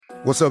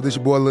What's up, this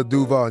your boy Lil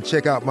Duval, and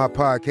check out my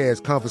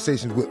podcast,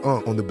 Conversations with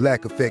Unc, on the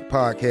Black Effect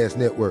Podcast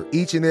Network.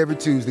 Each and every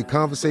Tuesday,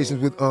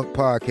 Conversations with Unc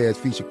podcast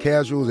feature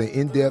casuals and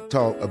in-depth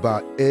talk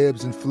about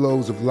ebbs and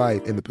flows of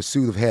life and the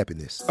pursuit of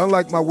happiness.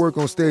 Unlike my work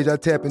on stage, I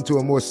tap into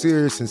a more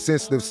serious and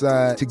sensitive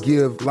side to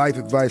give life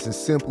advice and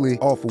simply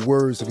offer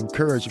words of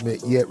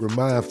encouragement, yet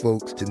remind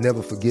folks to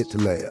never forget to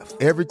laugh.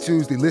 Every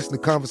Tuesday, listen to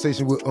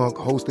Conversations with Unc,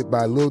 hosted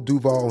by Lil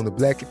Duval on the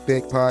Black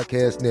Effect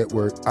Podcast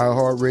Network,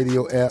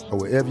 iHeartRadio app, or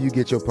wherever you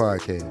get your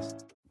podcasts.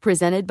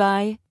 Presented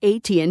by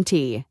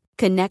AT&T.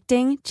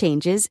 Connecting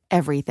changes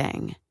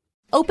everything.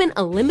 Open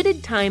a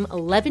limited-time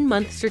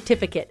 11-month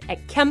certificate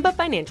at Kemba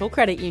Financial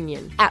Credit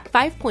Union. At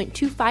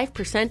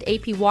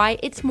 5.25% APY,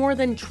 it's more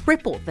than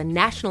triple the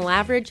national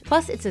average,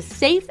 plus it's a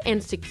safe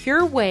and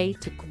secure way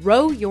to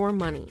grow your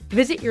money.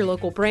 Visit your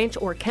local branch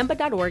or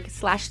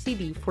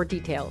kemba.org/cb for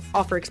details.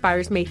 Offer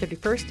expires May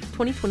 31st,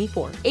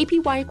 2024.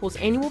 APY equals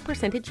annual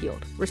percentage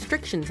yield.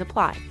 Restrictions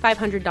apply.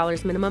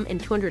 $500 minimum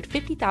and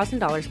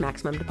 $250,000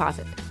 maximum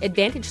deposit.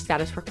 Advantage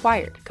status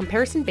required.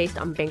 Comparison based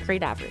on bank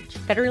rate average.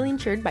 Federally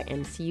insured by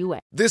NCUA.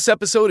 This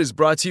episode is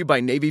brought to you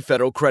by Navy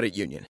Federal Credit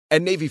Union.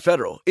 At Navy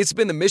Federal, it's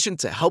been the mission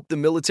to help the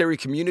military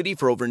community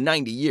for over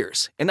 90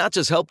 years. And not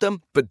just help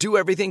them, but do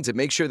everything to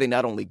make sure they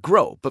not only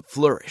grow, but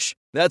flourish.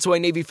 That's why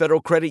Navy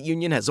Federal Credit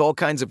Union has all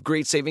kinds of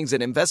great savings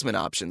and investment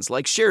options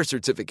like share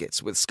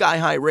certificates with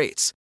sky-high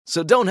rates.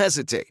 So don't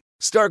hesitate.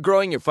 Start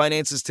growing your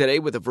finances today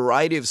with a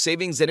variety of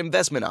savings and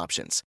investment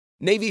options.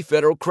 Navy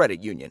Federal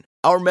Credit Union.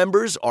 Our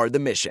members are the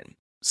mission.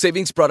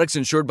 Savings products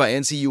insured by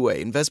NCUA.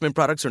 Investment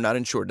products are not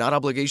insured, not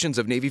obligations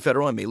of Navy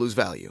Federal and may lose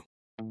value.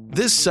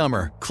 This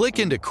summer, click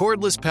into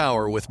cordless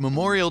power with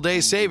Memorial Day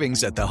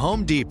savings at the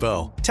Home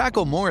Depot.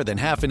 Tackle more than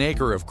half an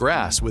acre of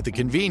grass with the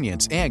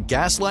convenience and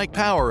gas-like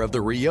power of the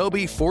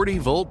Ryobi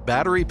 40-volt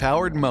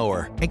battery-powered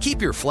mower. And keep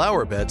your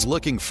flower beds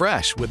looking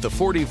fresh with the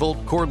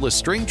 40-volt cordless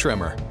string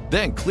trimmer.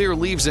 Then clear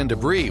leaves and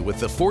debris with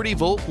the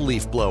 40-volt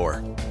leaf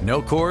blower.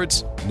 No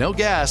cords, no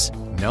gas,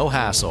 no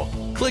hassle.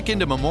 Click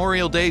into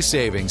Memorial Day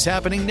savings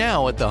happening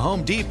now at the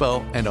Home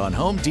Depot and on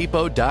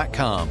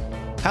HomeDepot.com.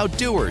 How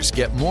doers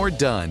get more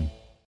done.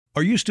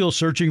 Are you still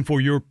searching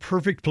for your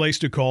perfect place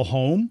to call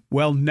home?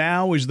 Well,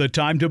 now is the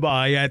time to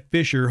buy at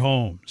Fisher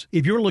Homes.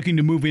 If you're looking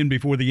to move in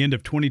before the end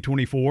of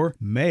 2024,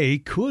 May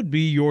could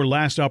be your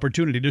last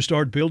opportunity to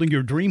start building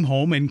your dream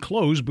home and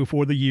close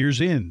before the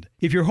year's end.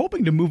 If you're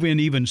hoping to move in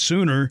even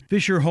sooner,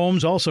 Fisher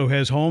Homes also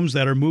has homes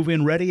that are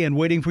move-in ready and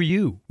waiting for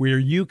you, where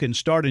you can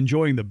start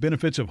enjoying the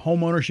benefits of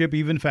homeownership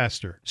even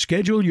faster.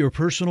 Schedule your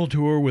personal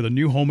tour with a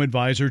new home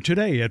advisor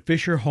today at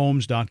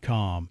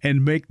FisherHomes.com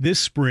and make this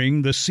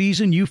spring the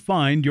season you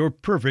find your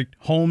perfect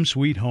home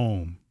sweet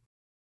home.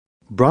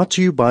 Brought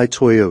to you by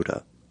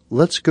Toyota.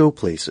 Let's go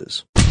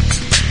places.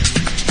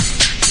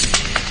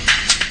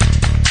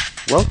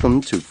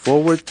 Welcome to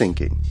Forward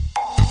Thinking.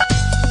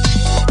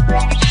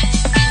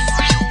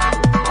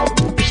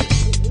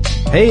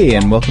 Hey,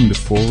 and welcome to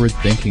Forward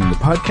Thinking, the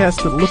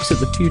podcast that looks at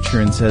the future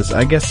and says,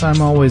 I guess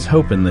I'm always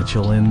hoping that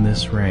you'll end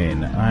this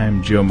rain.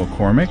 I'm Joe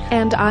McCormick.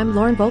 And I'm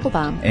Lauren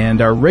Vogelbaum.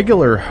 And our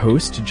regular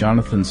host,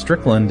 Jonathan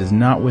Strickland, is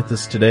not with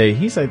us today.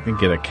 He's, I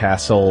think, at a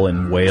castle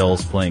in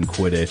Wales playing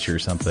Quidditch or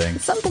something.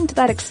 Something to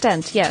that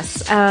extent,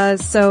 yes.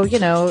 So,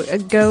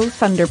 go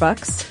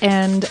Thunderbucks.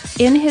 And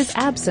in his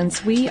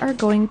absence, we are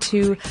going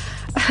to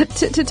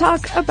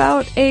talk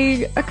about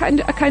a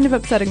kind of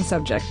upsetting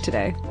subject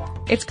today.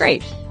 It's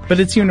great. But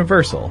it's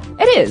universal.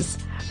 It is.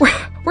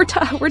 We're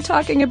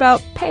talking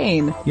about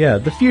pain. Yeah,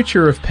 the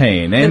future of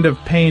pain and of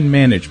pain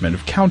management,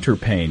 of counter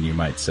pain, you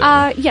might say.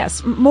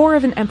 Yes, more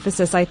of an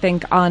emphasis, I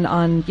think,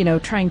 on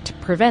trying to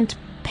prevent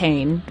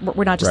pain.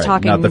 We're not just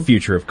talking... Not the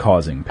future of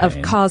causing pain.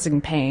 Of causing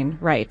pain,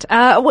 right.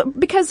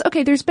 Because,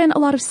 there's been a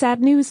lot of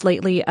sad news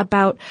lately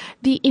about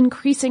the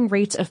increasing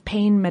rates of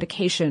pain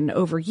medication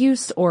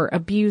overuse or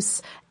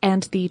abuse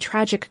and the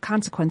tragic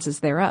consequences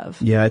thereof.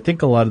 Yeah, I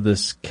think a lot of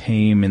this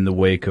came in the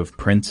wake of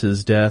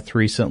Prince's death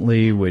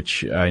recently,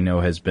 which I know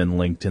has been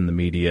linked in the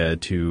media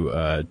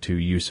to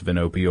use of an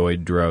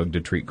opioid drug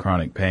to treat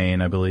chronic pain,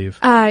 I believe.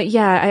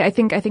 I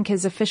think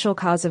his official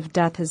cause of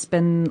death has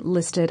been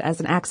listed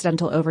as an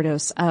accidental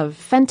overdose of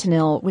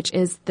fentanyl, which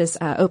is this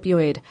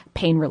opioid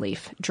pain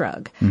relief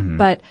drug. Mm-hmm.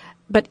 But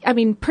I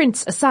mean,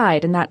 Prince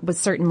aside, and that was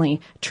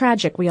certainly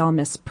tragic. We all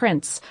miss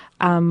Prince.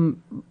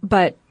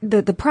 But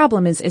the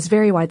problem is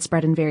very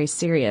widespread and very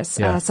serious.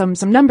 Yeah. Some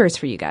numbers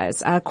for you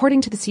guys.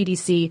 According to the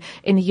CDC,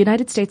 in the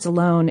United States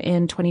alone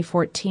in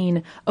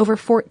 2014, over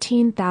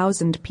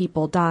 14,000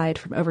 people died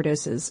from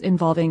overdoses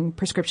involving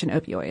prescription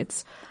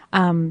opioids.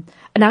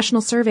 A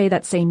national survey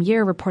that same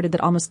year reported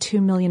that almost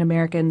 2 million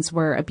Americans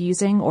were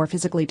abusing or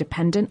physically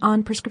dependent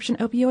on prescription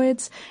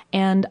opioids,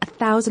 and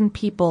 1,000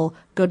 people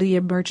go to the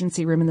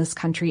emergency room in this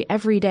country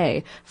every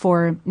day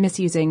for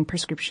misusing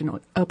prescription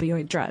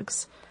opioid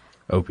drugs.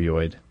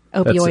 Opioid.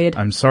 opioid.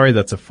 I'm sorry,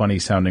 that's a funny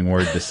sounding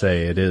word to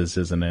say. It is,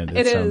 isn't it?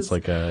 It sounds is.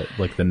 like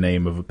the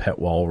name of a pet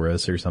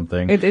walrus or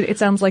something. It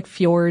sounds like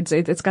fjords.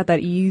 It's got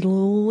that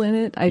eel in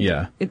it.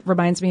 Yeah. It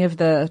reminds me of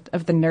the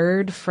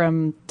nerd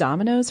from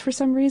Domino's for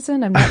some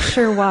reason. I'm not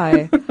sure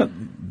why.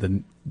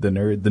 The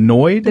nerd, the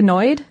Noid? The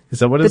Noid? Is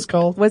that what it's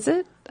called? Was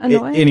it?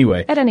 Annoying?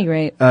 Anyway. At any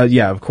rate.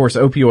 Yeah, of course,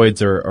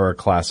 opioids are a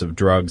class of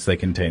drugs. They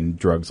contain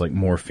drugs like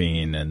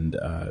morphine and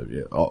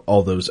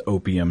all those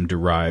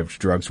opium-derived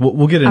drugs.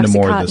 We'll get into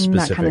more of the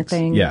specifics. That kind of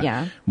thing.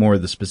 Yeah, more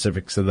of the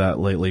specifics of that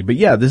lately. But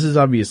yeah, this is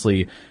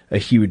obviously a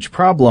huge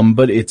problem,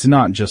 but it's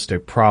not just a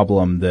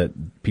problem that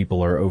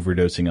people are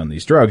overdosing on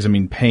these drugs. I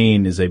mean,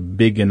 pain is a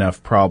big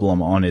enough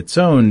problem on its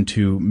own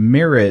to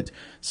merit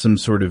some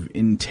sort of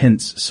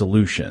intense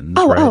solutions.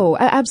 Oh,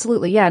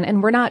 absolutely. Yeah.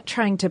 And we're not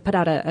trying to put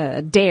out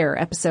a DARE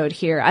episode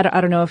here. I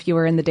don't know if you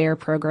were in the DARE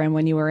program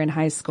when you were in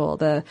high school.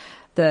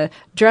 The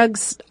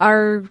drugs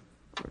are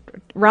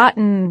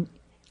rotten,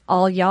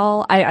 all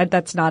y'all.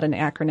 That's not an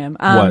acronym.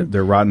 What?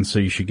 They're rotten, so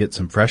you should get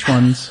some fresh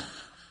ones?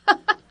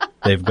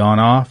 They've gone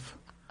off?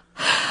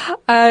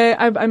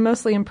 I'm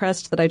mostly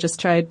impressed that I just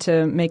tried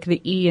to make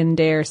the E in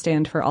DARE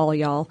stand for all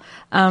y'all.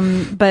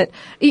 But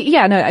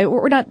yeah, no,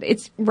 we're not,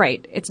 it's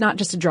right. It's not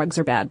just a drugs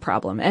are bad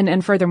problem.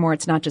 And furthermore,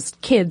 it's not just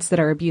kids that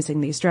are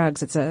abusing these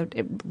drugs. It's a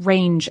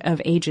range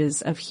of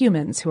ages of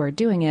humans who are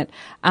doing it.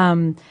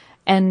 And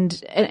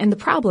the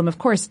problem, of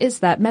course, is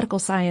that medical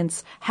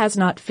science has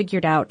not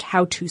figured out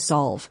how to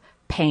solve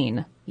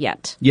pain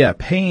yet. Yeah,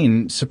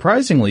 pain,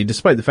 surprisingly,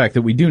 despite the fact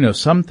that we do know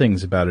some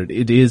things about it,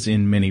 it is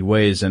in many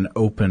ways an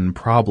open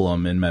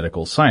problem in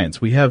medical science.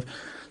 We have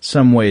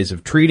some ways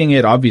of treating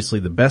it. Obviously,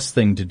 the best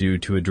thing to do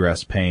to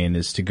address pain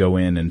is to go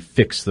in and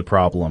fix the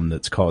problem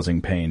that's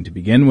causing pain to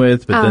begin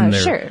with. But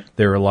then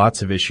there are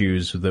lots of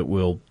issues that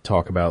we'll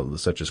talk about,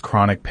 such as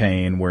chronic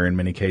pain, where in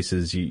many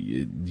cases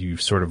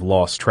you've sort of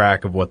lost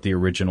track of what the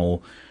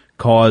original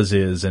cause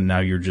is, and now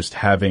you're just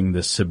having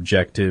this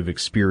subjective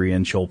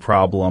experiential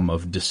problem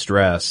of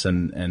distress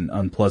and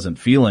unpleasant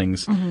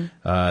feelings.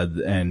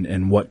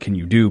 And what can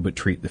you do but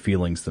treat the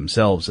feelings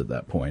themselves at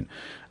that point?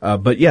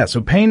 But yeah, so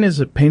pain is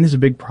a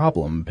big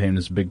problem. Pain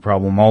is a big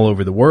problem all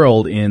over the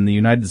world. In the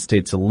United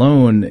States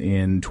alone,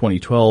 in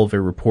 2012, a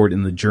report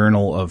in the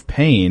Journal of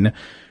Pain,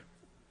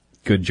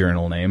 good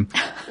journal name,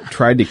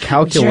 tried to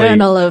calculate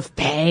Journal of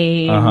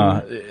Pain.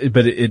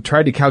 But it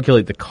tried to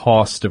calculate the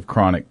cost of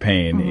chronic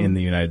pain in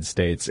the United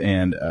States.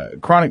 And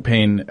chronic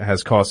pain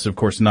has costs, of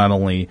course, not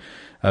only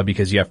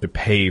because you have to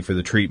pay for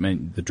the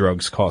treatment, the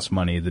drugs cost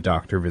money, the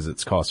doctor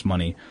visits cost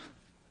money,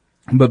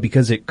 but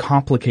because it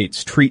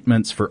complicates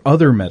treatments for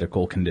other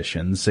medical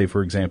conditions. Say,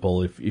 for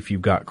example, if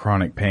you've got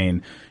chronic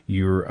pain,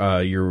 your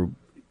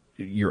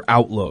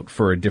outlook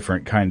for a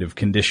different kind of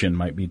condition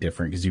might be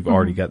different because you've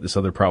already got this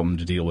other problem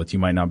to deal with. You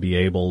might not be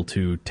able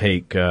to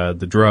take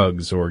the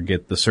drugs or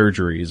get the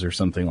surgeries or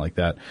something like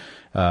that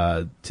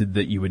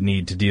that you would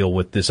need to deal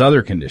with this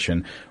other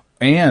condition.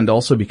 And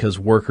also because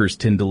workers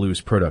tend to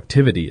lose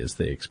productivity as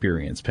they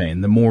experience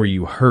pain. The more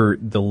you hurt,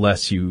 the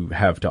less you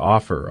have to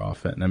offer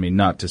often. I mean,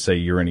 not to say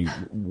you're any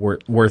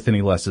worth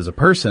any less as a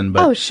person,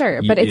 but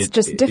but it's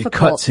just difficult. It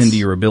cuts into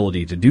your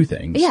ability to do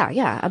things.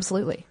 Yeah,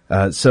 absolutely.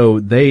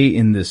 So they,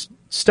 in this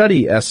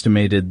study,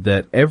 estimated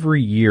that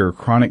every year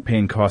chronic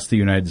pain costs the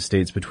United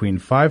States between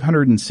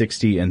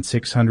 $560 and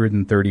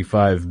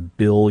 $635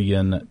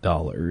 billion.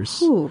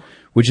 Ooh.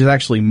 Which is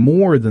actually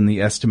more than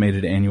the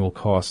estimated annual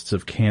costs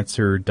of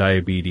cancer,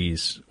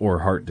 diabetes, or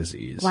heart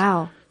disease.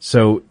 Wow.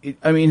 So,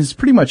 it's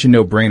pretty much a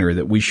no-brainer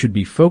that we should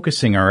be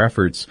focusing our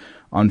efforts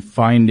on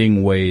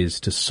finding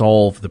ways to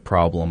solve the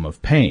problem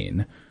of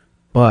pain.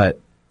 But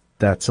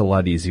that's a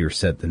lot easier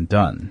said than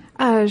done.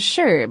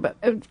 Sure, but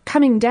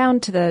coming down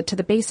to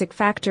the basic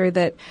factor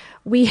that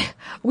we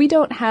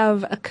don't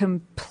have a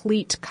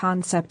complete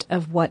concept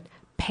of what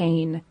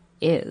pain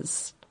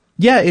is.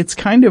 Yeah, it's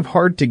kind of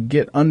hard to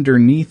get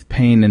underneath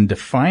pain and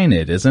define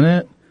it, isn't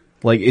it?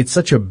 Like, it's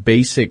such a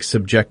basic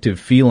subjective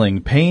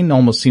feeling. Pain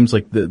almost seems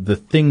like the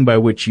thing by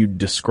which you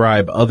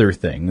describe other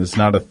things,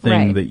 not a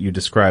thing that you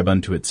describe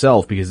unto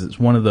itself, because it's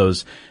one of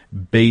those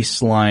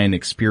baseline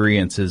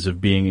experiences of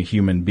being a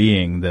human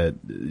being that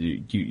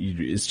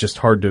it's just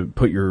hard to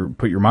put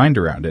your mind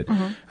around it.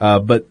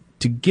 But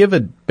to give a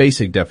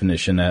basic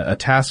definition, a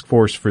task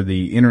force for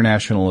the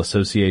International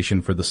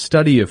Association for the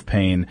Study of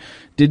Pain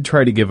did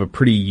try to give a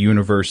pretty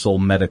universal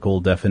medical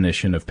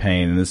definition of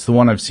pain, and it's the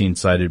one I've seen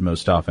cited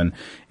most often,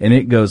 and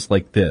it goes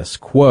like this,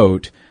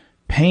 quote,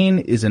 "Pain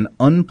is an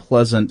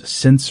unpleasant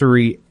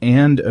sensory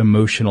and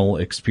emotional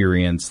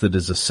experience that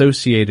is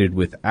associated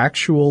with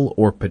actual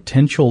or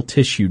potential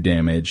tissue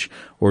damage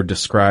or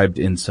described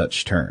in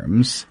such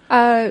terms."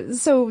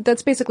 So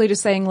that's basically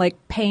just saying, like,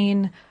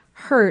 pain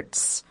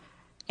hurts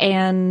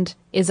and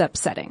is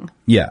upsetting.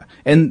 Yeah.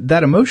 And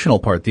that emotional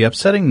part, the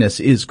upsettingness,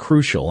 is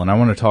crucial. And I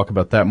want to talk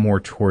about that more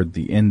toward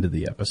the end of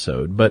the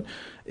episode. But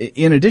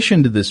in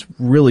addition to this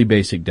really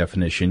basic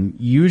definition,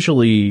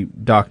 usually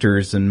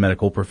doctors and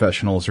medical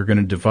professionals are going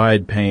to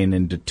divide pain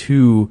into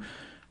two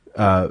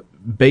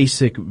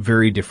basic,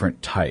 very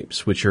different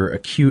types, which are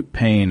acute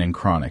pain and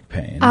chronic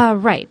pain.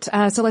 Right.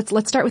 So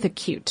let's start with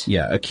acute.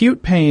 Yeah,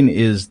 acute pain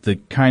is the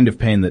kind of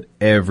pain that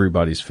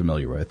everybody's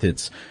familiar with.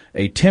 It's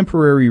a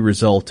temporary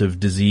result of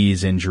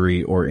disease,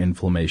 injury, or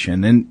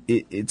inflammation. And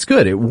it's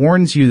good. It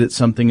warns you that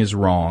something is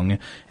wrong.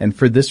 And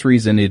for this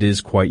reason, it is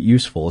quite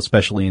useful,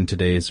 especially in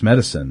today's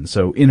medicine.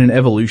 So in an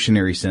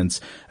evolutionary sense,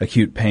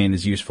 acute pain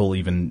is useful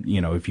even,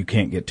 if you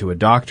can't get to a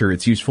doctor.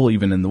 It's useful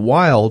even in the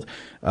wild,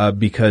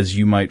 because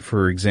you might,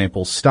 for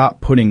example,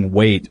 stop putting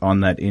weight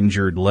on that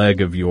injured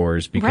leg of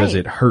yours because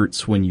it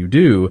hurts when you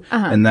do.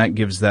 And that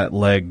gives that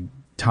leg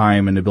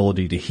time and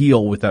ability to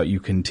heal without you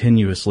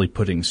continuously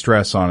putting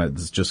stress on it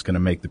that's just going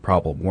to make the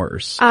problem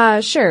worse.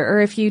 Sure.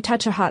 Or if you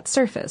touch a hot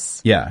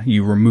surface. Yeah,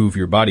 you remove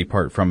your body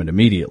part from it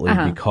immediately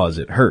because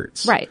it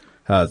hurts. Right.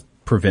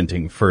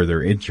 Preventing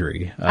further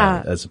injury,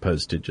 as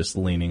opposed to just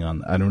leaning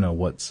on, I don't know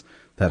what's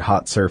that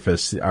hot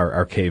surface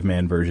our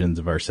caveman versions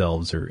of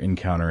ourselves are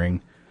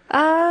encountering.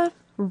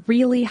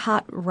 Really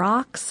hot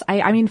rocks.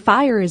 I mean,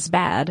 fire is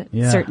bad,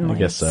 certainly. I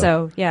guess so.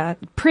 So, yeah,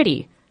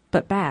 pretty,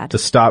 but bad. To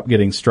stop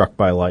getting struck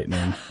by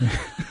lightning.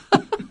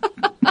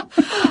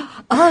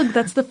 Ugh,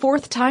 that's the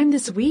 4th time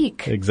this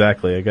week.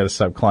 Exactly. I got to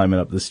stop climbing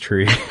up this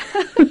tree.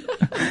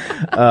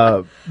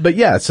 But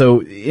yeah,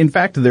 so in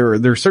fact, there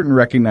are certain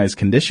recognized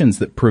conditions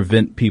that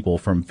prevent people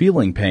from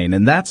feeling pain,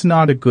 and that's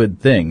not a good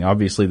thing.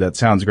 Obviously, that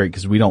sounds great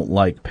because we don't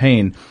like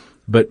pain,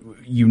 but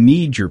you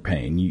need your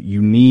pain.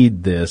 You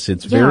need this.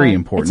 It's very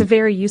important. It's a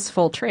very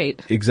useful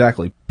trait.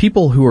 Exactly.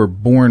 People who are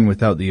born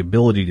without the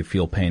ability to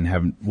feel pain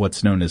have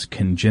what's known as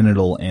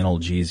congenital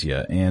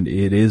analgesia, and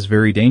it is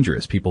very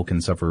dangerous. People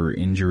can suffer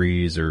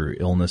injuries or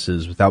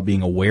illnesses without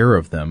being aware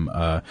of them.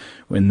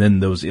 And then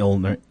those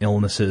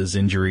illnesses,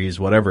 injuries,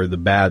 whatever, the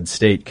bad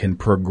state can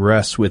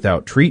progress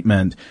without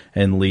treatment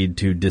and lead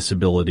to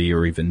disability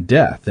or even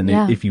death. And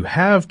if you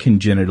have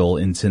congenital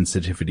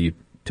insensitivity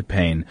to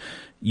pain,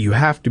 you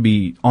have to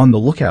be on the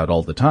lookout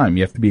all the time.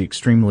 You have to be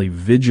extremely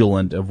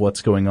vigilant of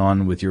what's going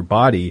on with your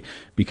body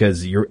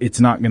because it's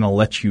not going to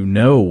let you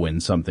know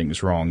when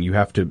something's wrong. You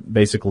have to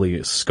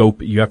basically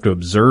you have to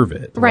observe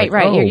it. Right.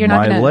 Oh, you're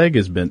not my leg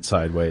is bent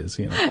sideways.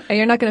 You're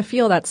not going to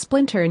feel that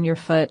splinter in your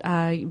foot.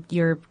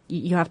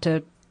 You have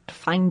to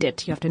find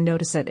it. You have to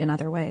notice it in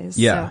other ways.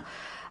 Yeah.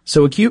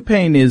 So acute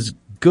pain is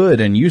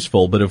good and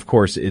useful, but of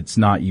course it's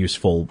not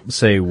useful,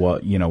 say,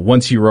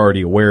 once you're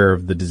already aware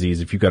of the disease,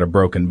 if you've got a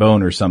broken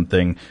bone or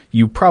something,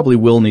 you probably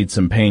will need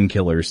some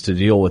painkillers to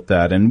deal with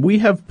that, and we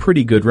have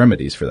pretty good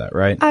remedies for that,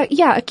 right?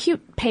 Yeah,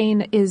 acute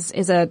pain is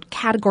a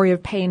category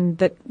of pain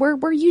that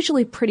we're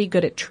usually pretty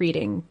good at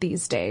treating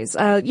these days.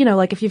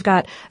 Like if you've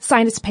got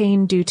sinus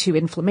pain due to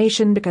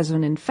inflammation because of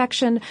an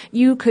infection,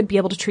 you could be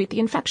able to treat the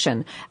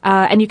infection.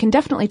 And you can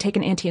definitely take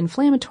an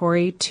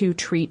anti-inflammatory to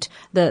treat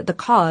the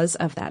cause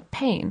of that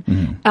pain.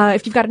 Mm-hmm.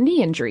 If you've got a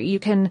knee injury, you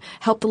can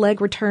help the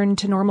leg return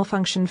to normal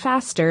function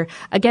faster,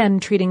 again,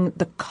 treating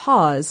the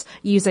cause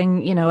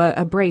using,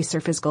 a brace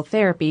or physical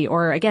therapy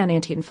or, again,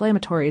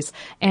 anti-inflammatories.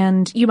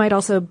 And you might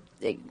also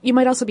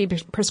be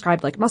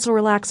prescribed like muscle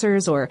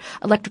relaxers or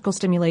electrical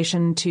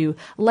stimulation to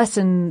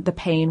lessen the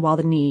pain while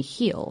the knee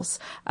heals.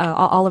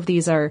 All of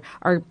these are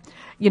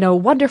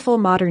wonderful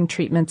modern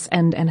treatments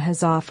and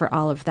huzzah for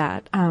all of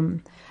that.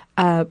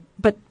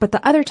 But the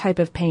other type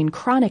of pain,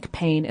 chronic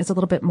pain, is a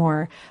little bit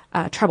more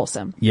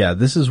troublesome. Yeah,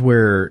 this is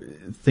where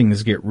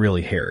things get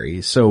really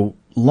hairy. So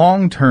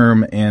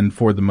long-term and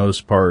for the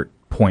most part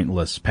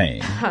pointless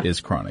pain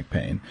is chronic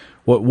pain.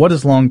 What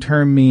does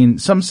long-term mean?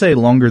 Some say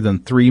longer than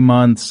 3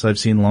 months. I've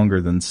seen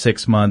longer than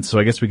 6 months. So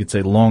I guess we could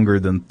say longer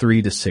than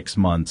 3 to 6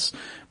 months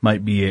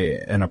might be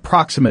an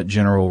approximate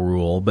general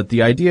rule. But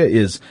the idea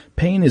is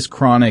pain is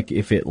chronic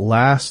if it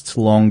lasts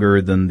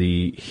longer than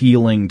the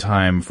healing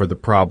time for the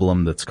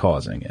problem that's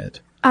causing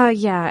it.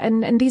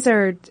 And these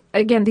are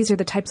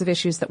the types of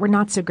issues that we're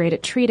not so great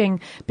at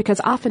treating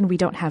because often we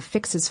don't have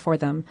fixes for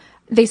them.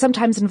 They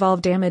sometimes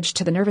involve damage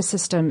to the nervous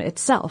system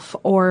itself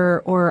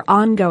or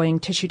ongoing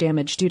tissue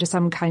damage due to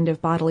some kind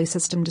of bodily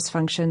system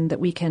dysfunction that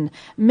we can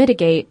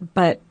mitigate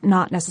but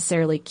not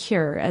necessarily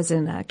cure, as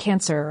in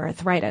cancer or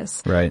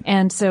arthritis. Right.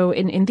 And so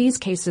in these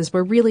cases,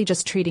 we're really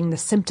just treating the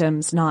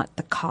symptoms, not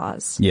the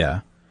cause.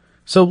 Yeah.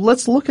 So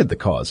let's look at the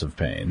cause of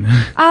pain.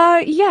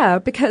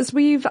 Because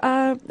we've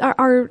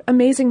our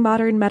amazing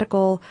modern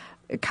medical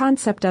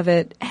concept of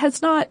it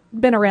has not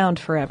been around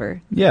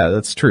forever. Yeah,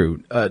 that's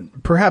true.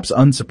 Perhaps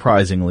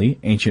unsurprisingly,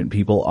 ancient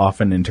people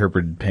often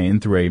interpreted pain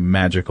through a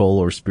magical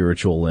or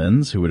spiritual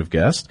lens. Who would have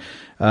guessed?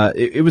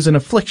 It was an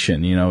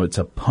affliction, it's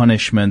a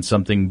punishment,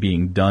 something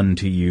being done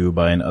to you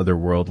by an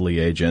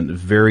otherworldly agent.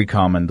 Very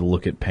common to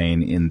look at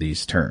pain in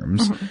these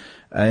terms. Mm-hmm.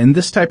 And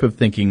this type of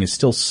thinking is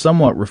still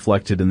somewhat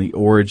reflected in the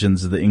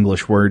origins of the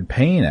English word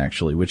pain,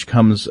 actually, which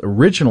comes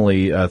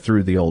originally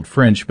through the Old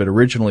French, but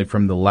originally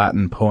from the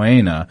Latin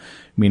poena,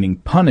 meaning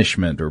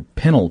punishment or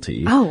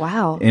penalty. Oh,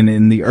 wow. And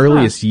in the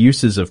earliest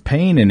uses of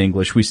pain in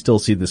English, we still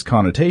see this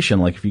connotation.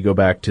 Like if you go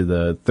back to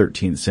the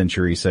 13th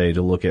century, say,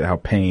 to look at how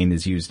pain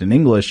is used in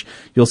English,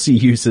 you'll see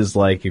uses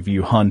like if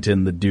you hunt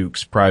in the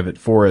Duke's private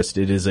forest,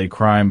 it is a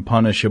crime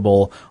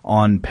punishable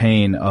on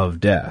pain of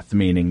death,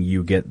 meaning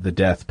you get the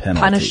death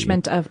penalty.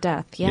 Punishment of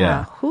death.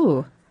 Yeah.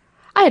 Whew.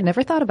 I had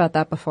never thought about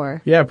that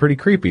before. Yeah, pretty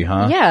creepy,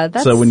 huh? Yeah,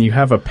 that's... So when you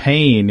have a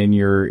pain in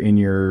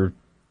your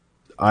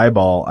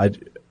eyeball,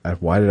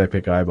 why did I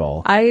pick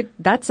eyeball?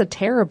 That's a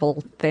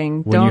terrible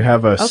thing. When you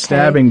have a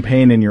stabbing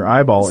pain in your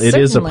eyeball, it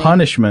is a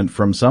punishment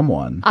from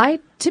someone.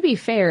 To be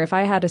fair, if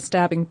I had a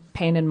stabbing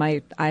pain in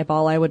my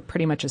eyeball, I would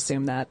pretty much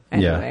assume that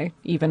anyway,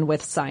 even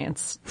with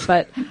science.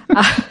 But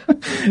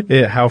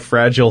how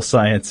fragile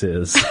science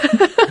is.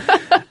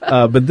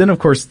 But then, of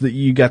course,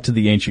 you got to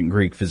the ancient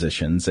Greek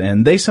physicians,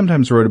 and they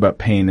sometimes wrote about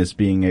pain as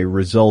being a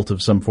result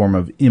of some form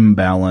of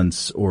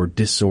imbalance or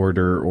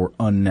disorder or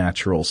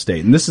unnatural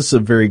state. And this is a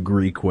very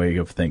Greek way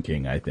of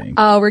thinking, I think.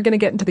 Oh, we're going to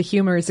get into the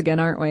humors again,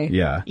 aren't we?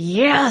 Yeah.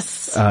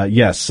 Yes!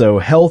 Yes. So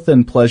health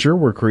and pleasure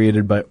were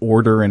created by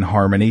order and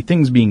harmony,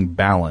 things being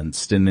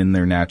balanced and in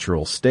their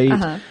natural state.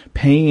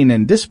 Pain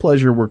and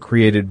displeasure were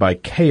created by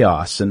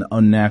chaos and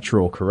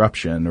unnatural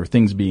corruption, or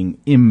things being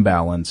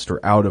imbalanced or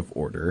out of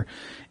order.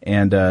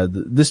 And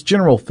this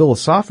general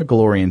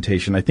philosophical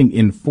orientation, I think,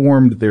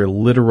 informed their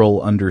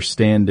literal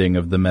understanding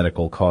of the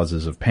medical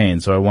causes of pain.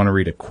 So I want to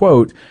read a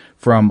quote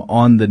from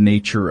On the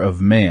Nature of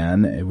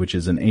Man, which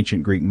is an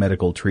ancient Greek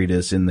medical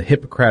treatise in the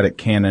Hippocratic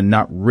canon,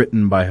 not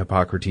written by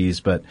Hippocrates,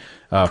 but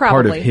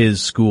part of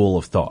his school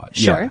of thought.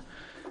 Sure. Yeah.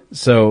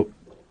 So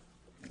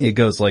it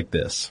goes like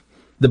this.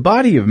 The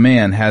body of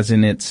man has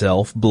in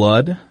itself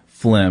blood,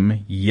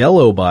 phlegm,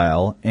 yellow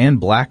bile, and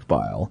black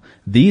bile.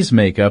 These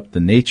make up the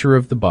nature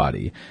of the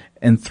body,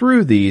 and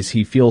through these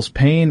he feels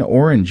pain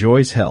or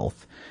enjoys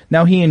health.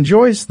 Now he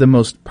enjoys the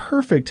most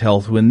perfect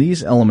health when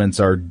these elements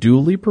are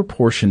duly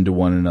proportioned to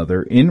one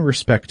another in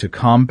respect to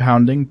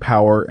compounding,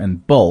 power,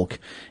 and bulk,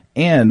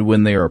 and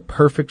when they are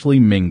perfectly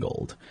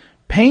mingled.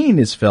 Pain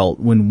is felt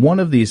when one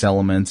of these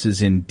elements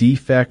is in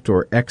defect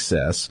or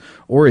excess,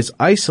 or is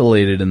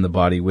isolated in the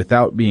body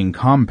without being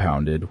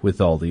compounded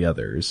with all the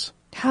others.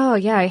 Oh,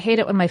 yeah, I hate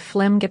it when my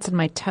phlegm gets in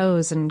my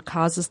toes and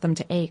causes them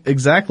to ache.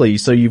 Exactly.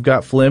 So you've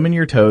got phlegm in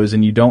your toes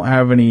and you don't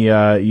have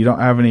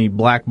any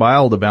black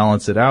bile to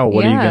balance it out.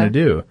 What are you going to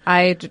do?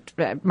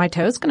 My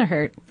toe's going to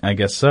hurt. I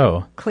guess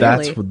so.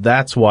 Clearly.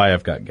 That's why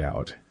I've got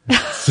gout.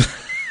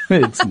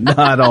 It's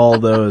not all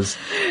those.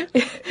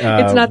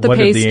 It's not the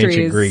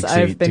pastries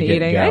I've been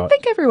eating. Gout. I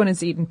think everyone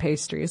has eaten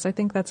pastries. I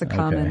think that's a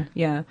common,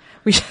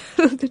 We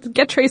should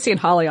get Tracy and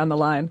Holly on the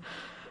line.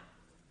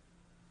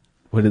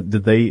 What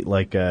did they eat,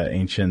 like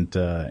ancient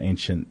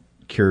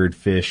cured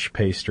fish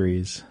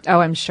pastries? Oh,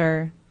 I'm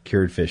sure.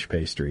 Cured fish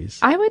pastries.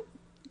 I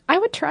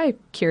would try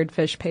cured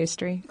fish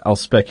pastry. I'll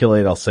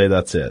speculate. I'll say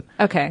that's it.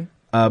 Okay.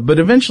 But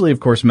eventually, of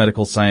course,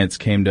 medical science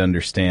came to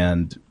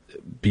understand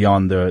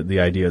beyond the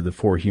idea of the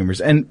four humors.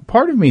 And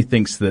part of me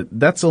thinks that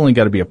that's only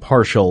got to be a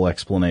partial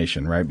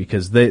explanation, right?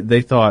 Because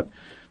they thought,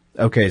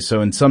 okay,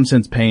 so in some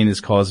sense pain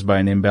is caused by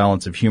an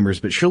imbalance of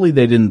humors, but surely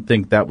they didn't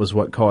think that was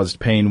what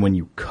caused pain when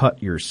you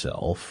cut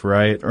yourself,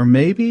 right? Or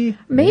maybe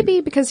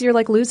because you're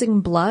like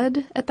losing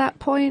blood at that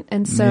point,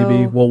 and so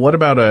maybe. Well, what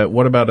about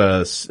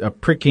a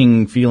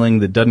pricking feeling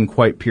that doesn't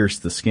quite pierce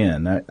the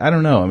skin? I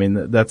don't know. I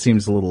mean, that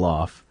seems a little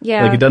off.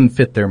 Yeah, like it doesn't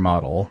fit their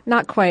model.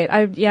 Not quite.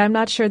 I'm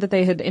not sure that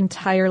they had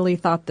entirely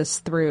thought this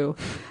through.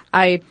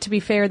 To be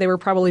fair, they were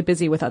probably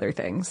busy with other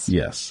things.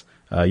 Yes.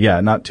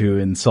 Not to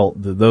insult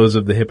those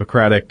of the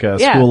Hippocratic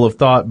school of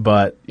thought,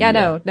 but...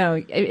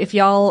 No. If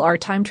y'all are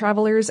time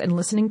travelers and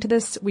listening to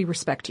this, we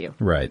respect you.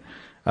 Right.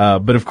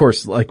 But of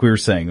course, like we were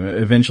saying,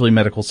 eventually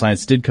medical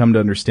science did come to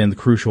understand the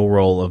crucial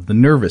role of the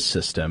nervous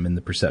system in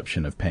the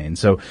perception of pain.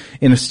 So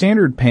in a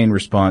standard pain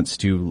response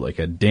to like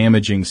a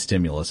damaging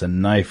stimulus, a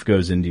knife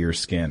goes into your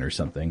skin or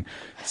something,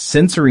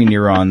 sensory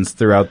neurons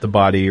throughout the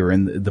body or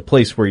in the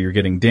place where you're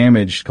getting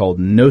damaged called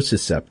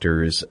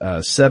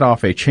nociceptors set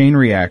off a chain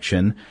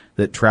reaction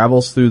that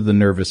travels through the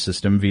nervous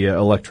system via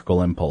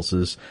electrical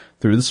impulses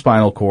through the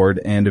spinal cord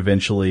and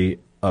eventually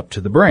up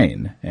to the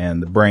brain.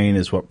 And the brain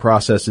is what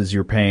processes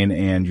your pain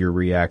and your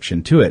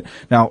reaction to it.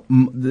 Now,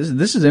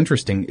 this is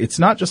interesting. It's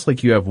not just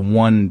like you have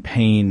one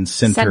pain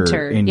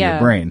center in your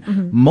brain.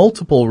 Mm-hmm.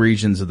 Multiple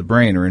regions of the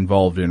brain are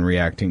involved in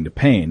reacting to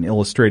pain,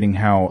 illustrating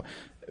how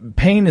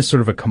pain is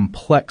sort of a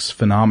complex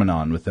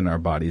phenomenon within our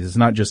bodies. It's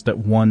not just that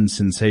one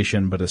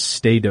sensation, but a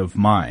state of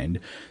mind.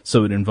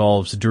 So it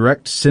involves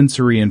direct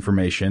sensory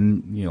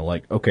information,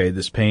 like, okay,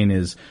 this pain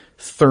is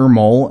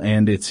thermal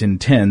and it's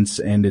intense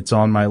and it's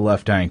on my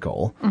left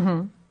ankle.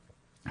 Mm-hmm.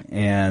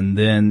 And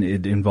then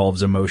it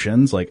involves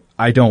emotions, like,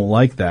 I don't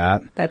like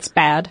that. That's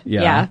bad.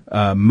 Yeah.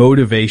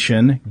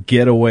 Motivation,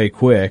 get away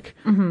quick,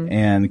 mm-hmm.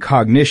 and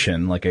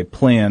cognition, like a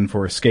plan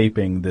for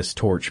escaping this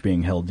torch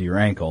being held to your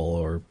ankle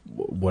or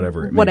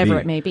whatever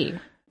it may be.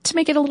 To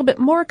make it a little bit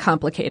more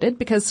complicated,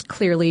 because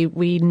clearly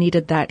we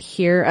needed that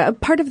here,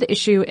 part of the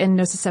issue in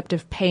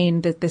nociceptive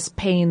pain, that this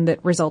pain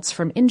that results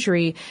from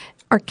injury,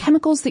 are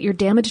chemicals that your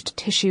damaged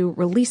tissue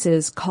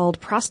releases called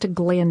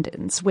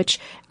prostaglandins, which,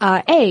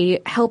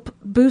 help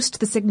boost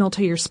the signal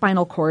to your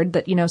spinal cord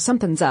that,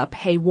 something's up.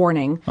 Hey,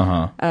 warning.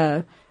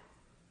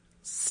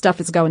 Stuff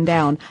is going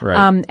down.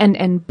 Right.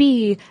 And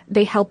B,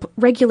 they help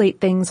regulate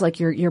things like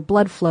your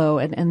blood flow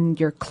and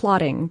your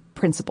clotting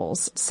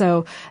principles.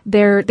 So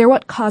they're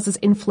what causes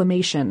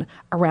inflammation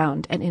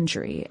around an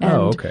injury. And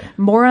okay.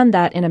 More on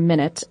that in a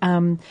minute.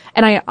 And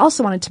I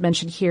also wanted to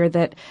mention here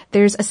that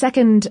there's a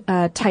second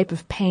type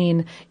of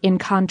pain in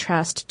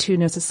contrast to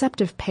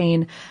nociceptive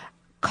pain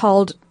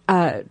called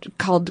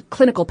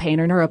clinical pain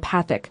or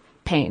neuropathic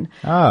pain.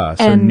 So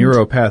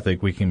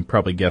neuropathic, we can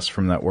probably guess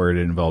from that word,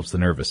 it involves the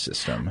nervous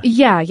system.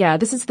 Yeah.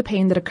 This is the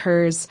pain that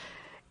occurs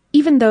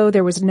even though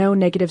there was no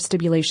negative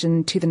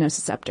stimulation to the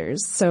nociceptors.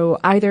 So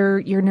either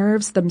your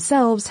nerves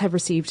themselves have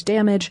received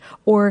damage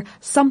or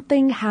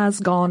something has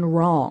gone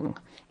wrong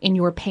in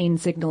your pain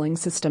signaling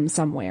system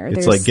somewhere.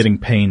 It's like getting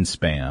pain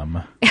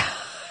spam.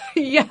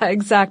 Yeah,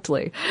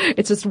 exactly.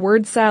 It's just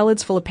word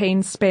salads full of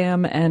pain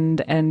spam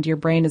and your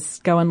brain is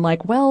going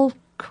like, well,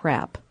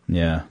 crap.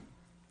 Yeah.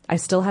 I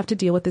still have to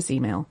deal with this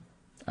email.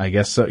 I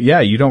guess so.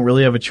 Yeah, you don't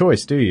really have a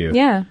choice, do you?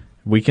 Yeah.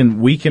 We can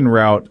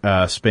route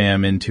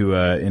spam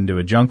into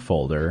a junk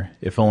folder.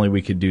 If only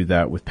we could do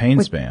that with pain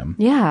spam.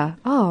 Yeah.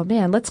 Oh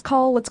man, let's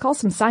call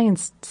some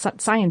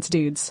science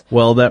dudes.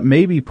 Well, that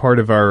may be part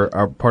of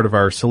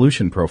our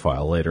solution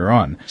profile later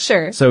on.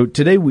 Sure. So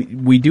today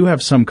we do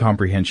have some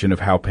comprehension of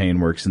how pain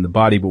works in the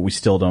body, but we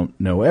still don't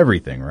know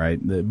everything, right?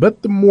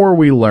 But the more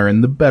we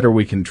learn, the better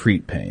we can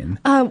treat pain.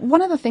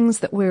 One of the things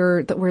that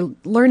we're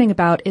learning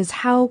about is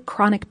how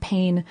chronic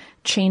pain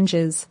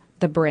changes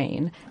the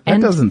brain. That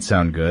doesn't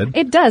sound good.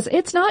 It does.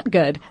 It's not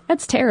good.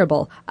 That's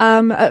terrible.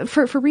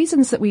 For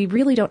reasons that we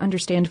really don't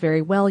understand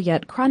very well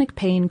yet, chronic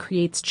pain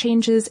creates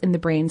changes in the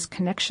brain's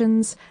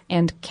connections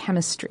and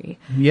chemistry.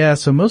 Yeah,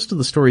 so most of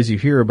the stories you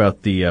hear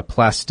about the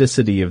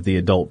plasticity of the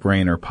adult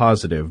brain are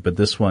positive, but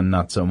this one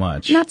not so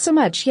much. Not so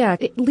much, yeah.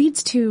 It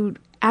leads to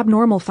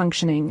abnormal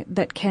functioning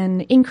that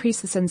can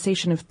increase the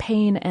sensation of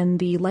pain and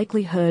the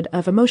likelihood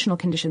of emotional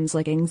conditions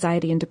like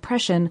anxiety and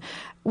depression,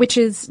 which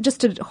is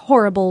just a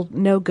horrible,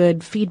 no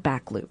good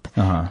feedback loop.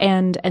 Uh-huh.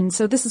 And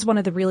so this is one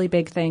of the really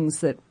big things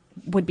that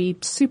would be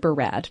super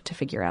rad to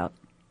figure out.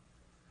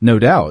 No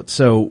doubt.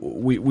 So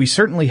we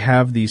certainly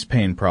have these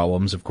pain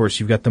problems. Of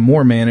course, you've got the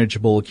more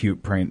manageable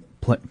acute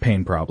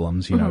pain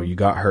problems. You know, you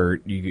got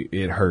hurt,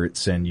 it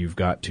hurts, and you've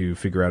got to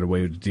figure out a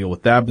way to deal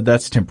with that, but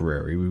that's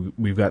temporary.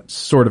 We've got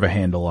sort of a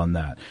handle on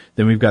that.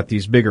 Then we've got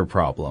these bigger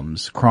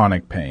problems,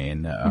 chronic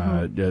pain,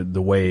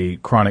 the way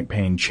chronic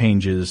pain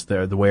changes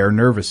the way our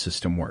nervous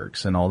system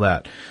works and all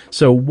that.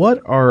 So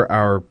what are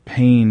our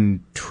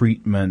pain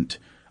treatment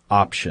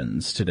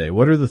options today?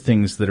 What are the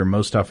things that are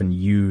most often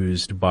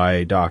used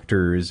by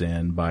doctors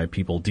and by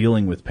people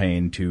dealing with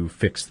pain to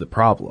fix the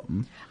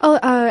problem?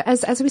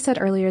 As we said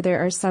earlier,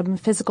 there are some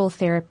physical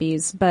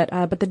therapies, but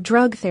the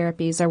drug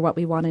therapies are what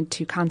we wanted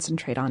to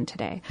concentrate on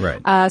today.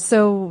 Right.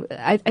 So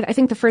I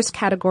think the first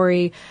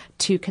category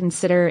to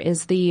consider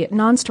is the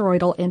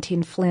non-steroidal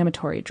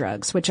anti-inflammatory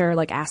drugs, which are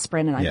like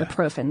aspirin and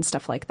ibuprofen,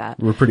 stuff like that.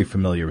 We're pretty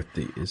familiar with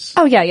these.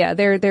 Oh yeah.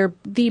 They're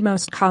the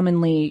most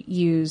commonly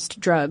used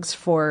drugs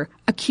for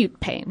acute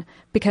pain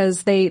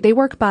because they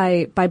work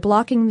by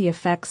blocking the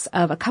effects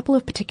of a couple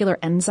of particular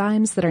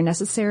enzymes that are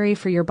necessary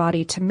for your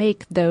body to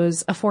make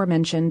those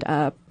aforementioned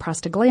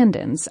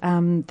prostaglandins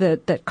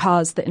that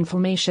cause the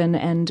inflammation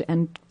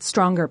and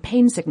stronger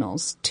pain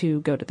signals to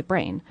go to the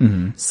brain.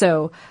 Mm-hmm.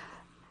 So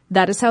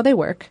that is how they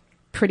work.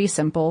 Pretty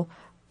simple.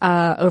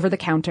 Over the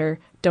counter.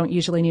 Don't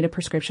usually need a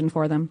prescription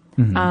for them.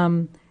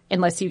 Mm-hmm.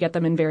 Unless you get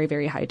them in very,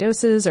 very high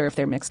doses or if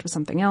they're mixed with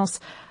something else.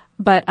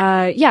 But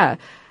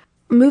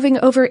moving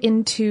over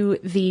into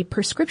the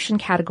prescription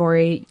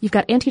category, you've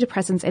got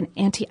antidepressants and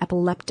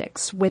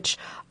antiepileptics, which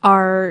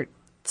are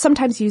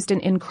sometimes used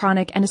in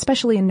chronic and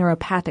especially in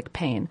neuropathic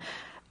pain.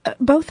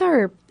 Both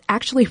are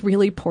actually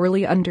really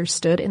poorly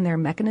understood in their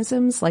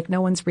mechanisms, like no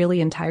one's really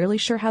entirely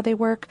sure how they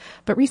work,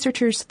 but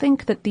researchers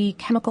think that the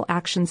chemical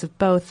actions of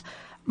both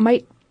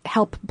might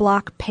help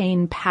block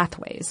pain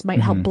pathways, might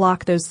help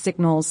block those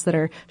signals that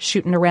are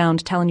shooting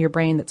around telling your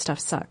brain that stuff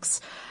sucks.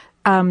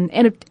 And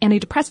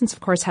antidepressants,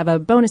 of course, have a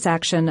bonus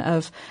action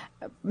of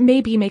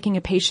maybe making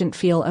a patient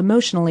feel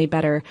emotionally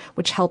better,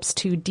 which helps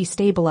to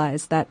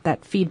destabilize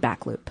that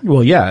feedback loop.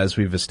 Well, yeah, as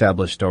we've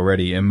established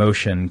already,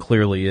 emotion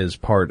clearly is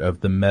part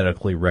of the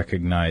medically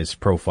recognized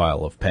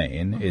profile of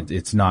pain.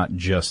 It's not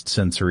just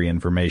sensory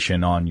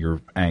information on your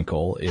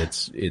ankle.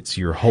 It's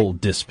your whole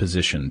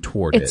disposition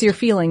toward it. It's your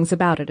feelings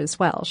about it as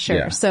well, sure.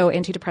 Yeah. So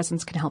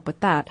antidepressants can help with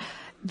that.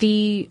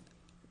 The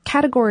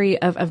category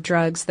of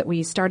drugs that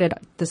we started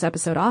this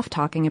episode off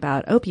talking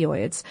about,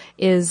 opioids,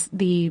 is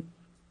the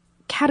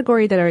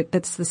category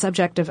that's the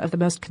subject of the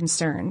most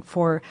concern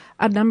for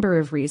a number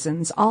of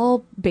reasons,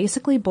 all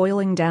basically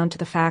boiling down to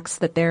the facts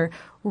that they're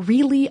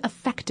really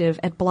effective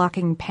at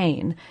blocking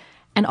pain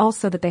and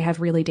also that they have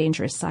really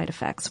dangerous side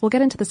effects. We'll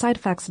get into the side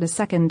effects in a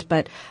second,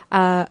 but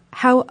how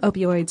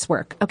opioids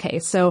work. Okay,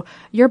 so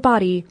your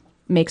body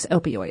makes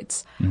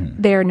opioids.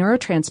 They're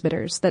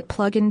neurotransmitters that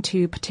plug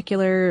into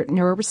particular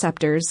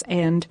neuroreceptors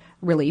and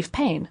relieve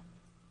pain.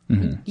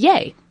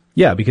 Yay.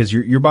 Yeah, because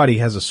your body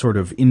has a sort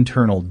of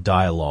internal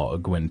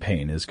dialogue when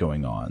pain is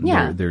going on.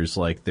 Yeah.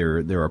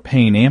 There are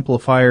pain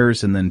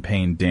amplifiers and then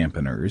pain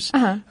dampeners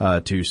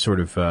to sort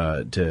of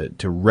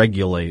to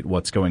regulate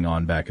what's going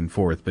on back and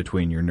forth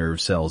between your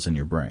nerve cells and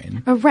your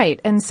brain. Oh,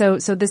 right. And so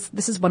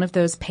this is one of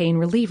those pain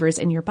relievers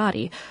in your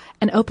body.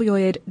 And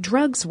opioid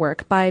drugs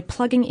work by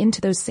plugging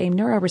into those same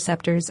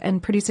neuroreceptors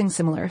and producing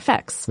similar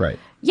effects. Right.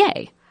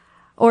 Yay.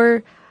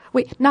 Or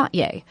wait, not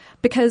yay,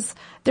 because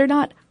they're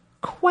not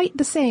quite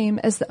the same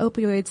as the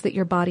opioids that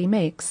your body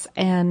makes,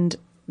 and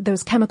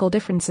those chemical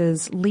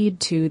differences lead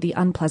to the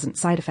unpleasant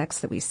side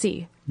effects that we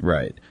see.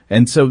 Right.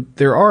 And so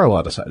there are a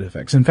lot of side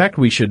effects. In fact,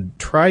 we should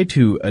try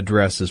to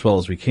address as well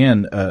as we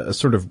can a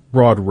sort of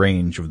broad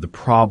range of the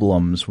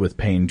problems with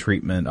pain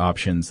treatment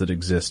options that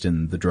exist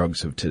in the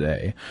drugs of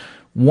today.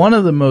 One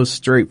of the most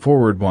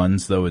straightforward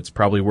ones, though it's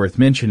probably worth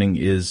mentioning,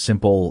 is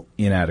simple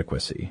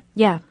inadequacy.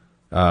 Yeah.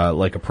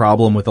 Like a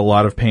problem with a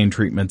lot of pain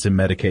treatments and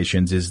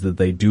medications is that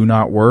they do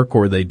not work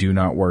or they do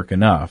not work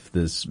enough.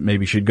 This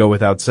maybe should go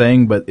without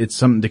saying, but it's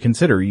something to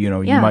consider. You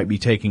might be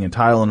taking a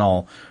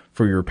Tylenol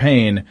for your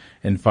pain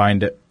and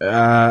find,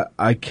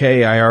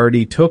 okay, I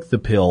already took the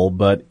pill,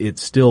 but it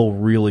still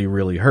really,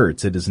 really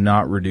hurts. It does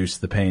not reduce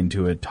the pain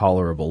to a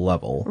tolerable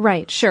level.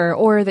 Right, sure.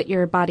 Or that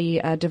your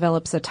body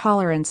develops a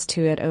tolerance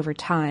to it over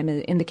time,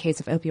 in the case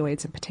of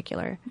opioids in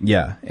particular.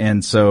 Yeah.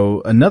 And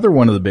so another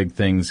one of the big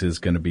things is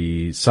going to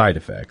be side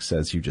effects,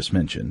 as you just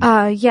mentioned.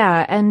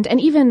 Yeah. And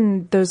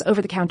even those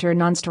over-the-counter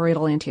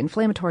non-steroidal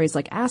anti-inflammatories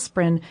like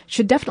aspirin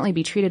should definitely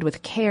be treated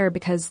with care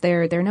because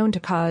they're known to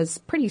cause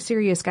pretty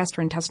serious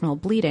gastrointestinal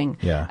bleeding.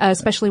 Yeah.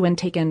 Especially when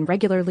taken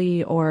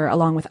regularly or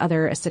along with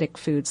other acidic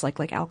foods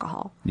like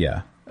alcohol.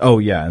 Yeah. Oh,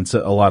 yeah. And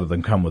so a lot of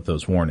them come with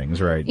those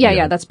warnings, right?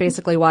 Yeah. That's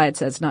basically why it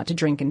says not to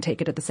drink and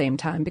take it at the same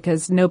time,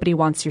 because nobody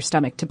wants your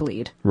stomach to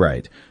bleed.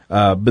 Right.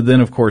 But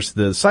then, of course,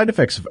 the side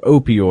effects of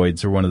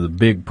opioids are one of the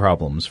big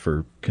problems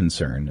for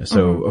concern.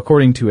 So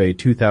according to a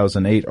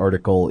 2008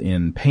 article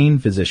in Pain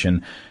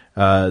Physician,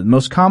 the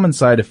most common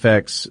side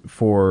effects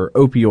for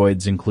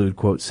opioids include,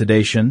 quote,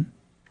 sedation.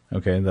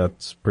 Okay,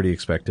 that's pretty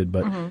expected,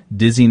 but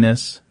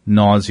dizziness,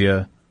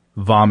 nausea,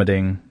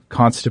 vomiting,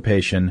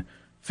 constipation,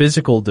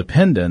 physical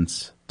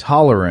dependence,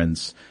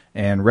 tolerance,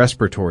 and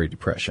respiratory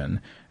depression.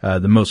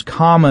 The most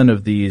common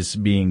of these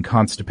being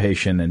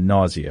constipation and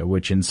nausea,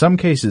 which in some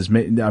cases,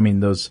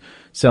 those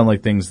sound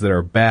like things that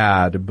are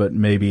bad, but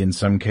maybe in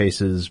some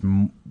cases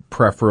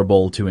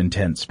preferable to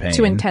intense pain.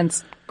 To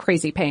intense,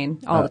 crazy pain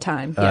all the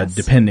time, yes.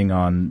 Depending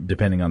on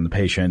the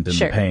patient and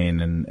the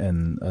pain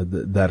and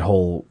that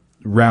whole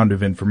round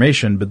of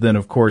information. But then,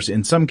 of course,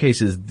 in some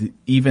cases,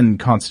 even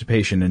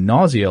constipation and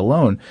nausea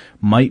alone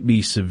might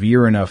be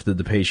severe enough that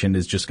the patient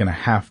is just going to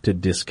have to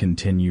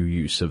discontinue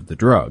use of the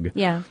drug.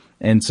 Yeah.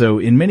 And so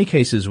in many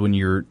cases, when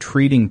you're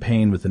treating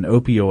pain with an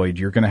opioid,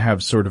 you're going to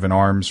have sort of an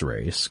arms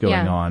race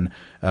going on,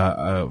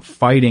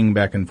 fighting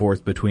back and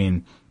forth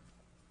between,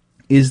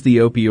 is the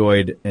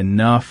opioid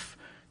enough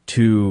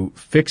to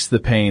fix the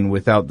pain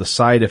without the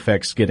side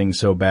effects getting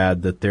so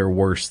bad that they're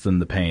worse than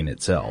the pain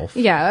itself?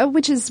 Yeah,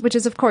 which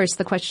is of course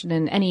the question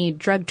in any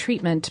drug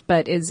treatment,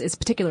 but is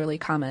particularly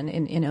common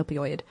in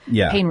opioid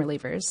pain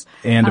relievers.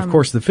 And of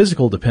course, the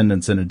physical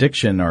dependence and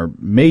addiction are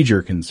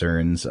major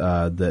concerns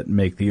that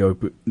make the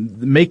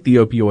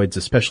opioids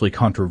especially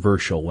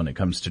controversial when it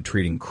comes to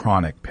treating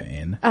chronic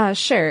pain.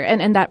 Sure,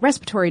 and that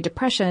respiratory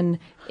depression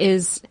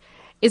is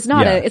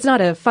not it's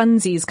not a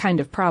funsies kind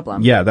of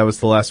problem. Yeah, that was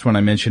the last one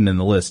I mentioned in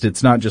the list.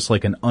 It's not just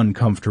like an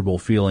uncomfortable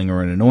feeling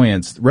or an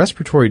annoyance.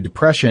 Respiratory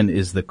depression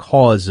is the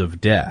cause of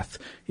death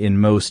in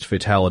most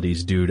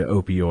fatalities due to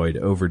opioid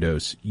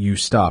overdose. You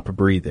stop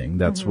breathing.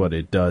 That's what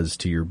it does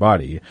to your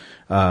body.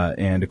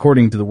 And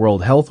according to the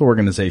World Health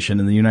Organization,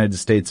 in the United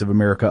States of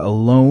America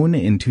alone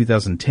in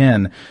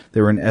 2010,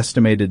 there were an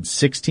estimated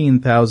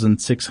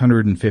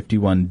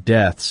 16,651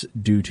 deaths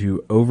due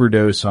to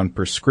overdose on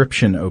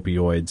prescription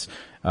opioids.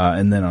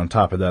 And then on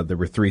top of that, there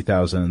were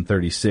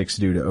 3,036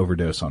 due to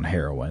overdose on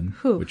heroin,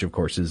 which of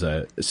course is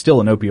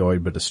still an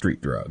opioid, but a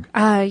street drug.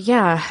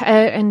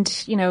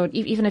 And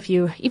even if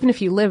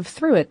you live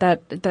through it,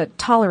 that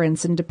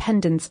tolerance and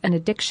dependence and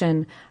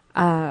addiction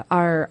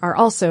are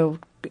also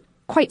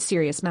quite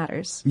serious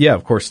matters. Yeah,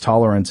 of course,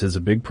 tolerance is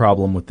a big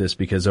problem with this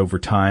because over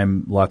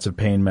time, lots of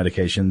pain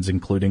medications,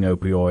 including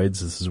opioids,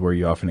 this is where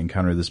you often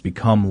encounter this,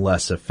 become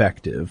less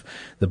effective.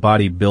 The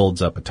body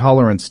builds up a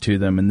tolerance to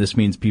them, and this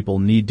means people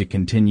need to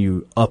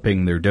continue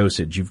upping their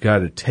dosage. You've got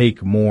to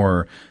take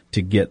more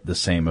to get the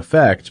same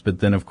effect. But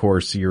then, of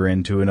course, you're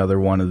into another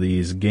one of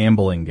these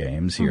gambling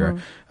games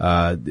here.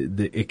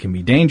 It can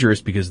be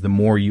dangerous because the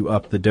more you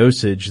up the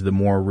dosage, the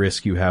more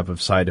risk you have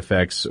of side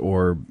effects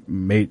or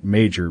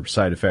major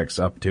side effects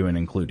up to and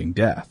including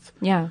death.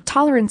 Yeah.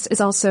 Tolerance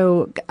is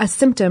also a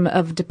symptom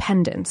of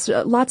dependence.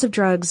 Lots of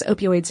drugs,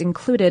 opioids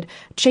included,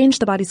 change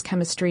the body's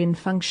chemistry and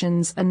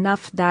functions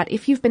enough that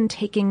if you've been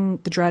taking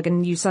the drug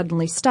and you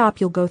suddenly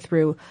stop, you'll go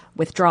through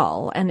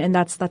withdrawal. And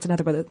that's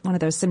another one of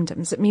those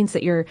symptoms. It means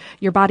that your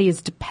body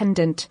is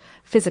dependent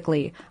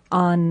physically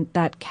on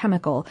that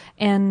chemical.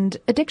 And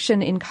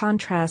addiction, in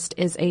contrast,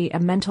 is a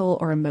mental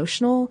or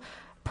emotional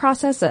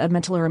process, a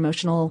mental or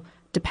emotional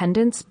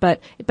dependence, but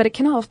it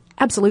can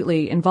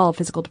absolutely involve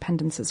physical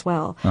dependence as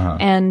well.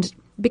 And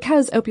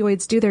because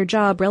opioids do their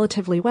job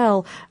relatively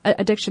well,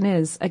 addiction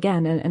is,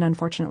 again, an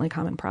unfortunately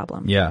common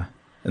problem. Yeah.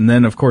 And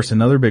then, of course,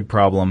 another big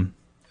problem,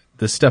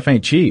 this stuff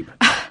ain't cheap.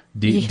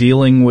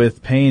 Dealing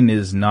with pain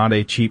is not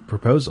a cheap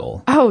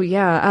proposal. Oh,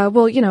 yeah.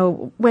 Well,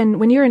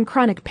 when you're in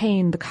chronic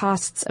pain, the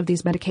costs of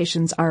these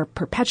medications are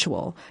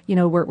perpetual.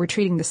 We're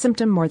treating the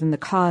symptom more than the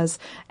cause.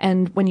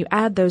 And when you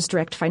add those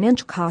direct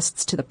financial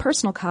costs to the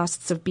personal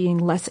costs of being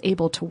less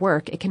able to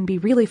work, it can be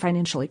really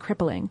financially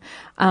crippling.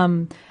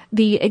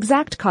 The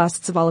exact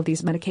costs of all of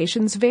these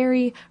medications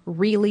vary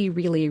really,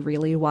 really,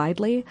 really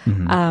widely.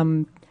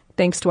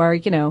 Thanks to our,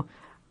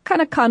 kind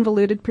of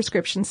convoluted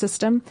prescription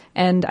system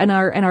and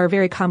our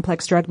very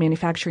complex drug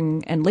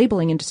manufacturing and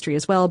labeling industry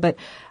as well. But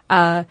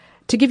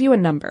to give you a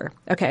number,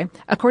 okay,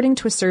 according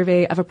to a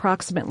survey of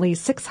approximately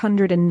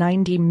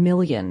 690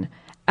 million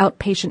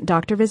outpatient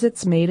doctor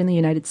visits made in the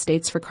United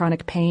States for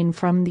chronic pain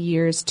from the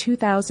years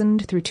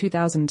 2000 through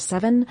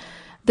 2007,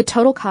 the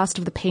total cost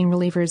of the pain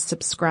relievers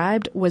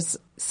subscribed was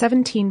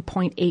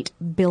 $17.8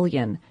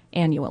 billion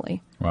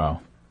annually. Wow.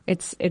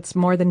 It's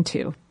more than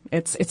two.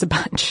 It's a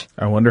bunch.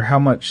 I wonder how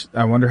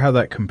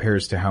that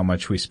compares to how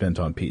much we spent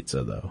on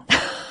pizza, though.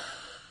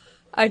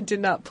 I did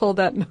not pull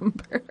that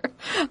number.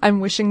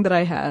 I'm wishing that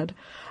I had.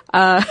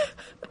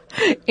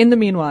 In the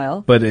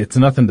meanwhile. But it's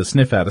nothing to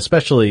sniff at,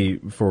 especially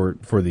for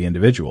the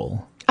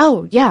individual.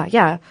 Oh,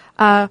 yeah.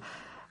 And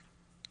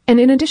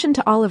in addition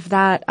to all of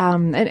that,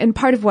 and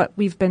part of what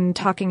we've been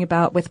talking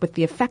about with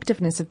the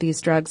effectiveness of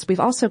these drugs, we've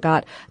also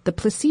got the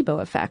placebo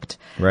effect.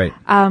 Right.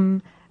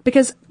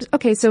 Because,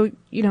 okay, so,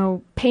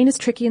 pain is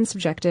tricky and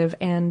subjective,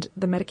 and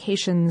the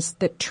medications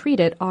that treat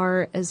it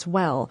are as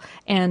well.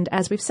 And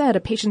as we've said, a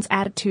patient's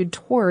attitude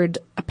toward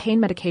a pain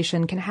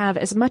medication can have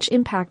as much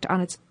impact on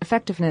its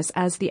effectiveness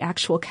as the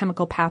actual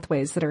chemical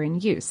pathways that are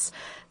in use.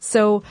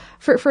 So,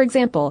 for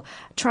example,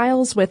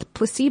 trials with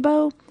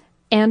placebo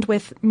and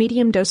with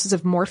medium doses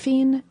of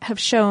morphine have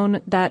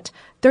shown that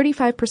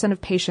 35% of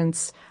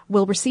patients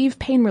will receive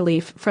pain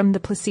relief from the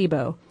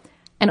placebo,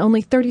 and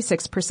only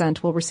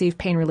 36% will receive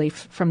pain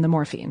relief from the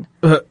morphine.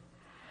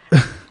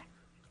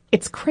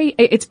 It's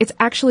It's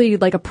actually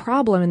like a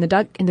problem in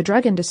the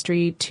drug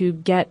industry to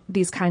get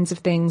these kinds of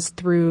things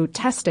through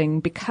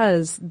testing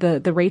because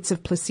the rates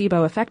of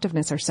placebo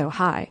effectiveness are so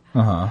high.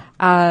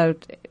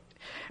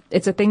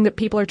 It's a thing that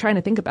people are trying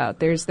to think about.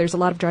 There's a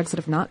lot of drugs that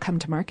have not come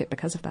to market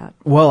because of that.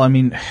 Well, I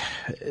mean,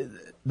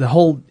 the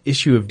whole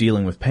issue of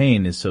dealing with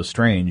pain is so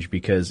strange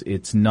because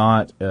it's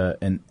not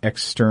an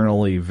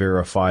externally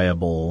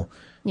verifiable.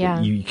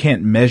 Yeah. You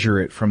can't measure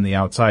it from the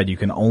outside. You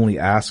can only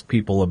ask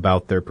people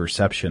about their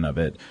perception of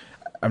it.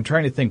 I'm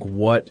trying to think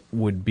what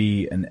would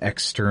be an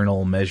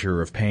external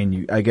measure of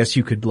pain. I guess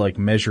you could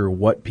measure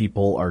what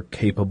people are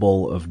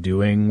capable of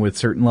doing with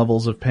certain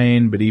levels of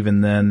pain, but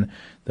even then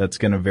that's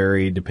going to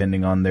vary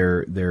depending on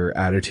their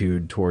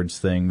attitude towards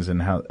things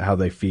and how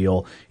they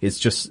feel.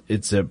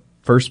 It's a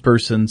first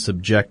person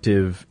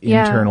subjective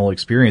internal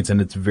experience,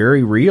 and it's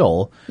very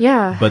real.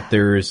 Yeah. But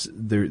there's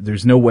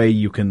no way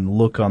you can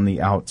look on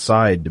the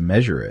outside to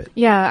measure it.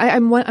 Yeah,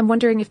 I'm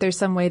wondering if there's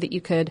some way that you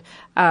could.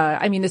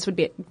 This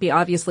would be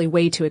obviously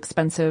way too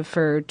expensive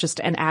for just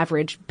an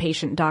average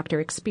patient doctor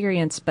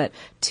experience, but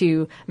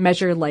to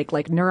measure like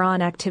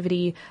neuron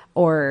activity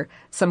or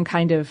some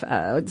kind of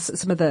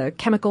some of the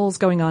chemicals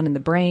going on in the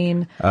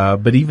brain.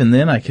 But even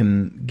then, I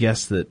can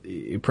guess that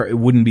it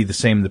wouldn't be the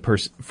same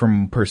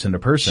from person to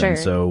person. Sure.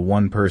 So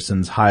one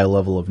person's high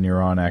level of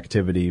neuron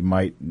activity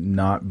might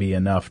not be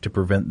enough to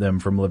prevent them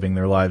from living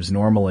their lives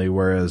normally,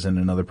 whereas in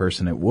another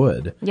person it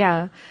would.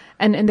 Yeah.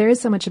 And there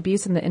is so much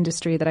abuse in the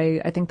industry that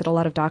I think that a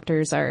lot of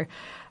doctors are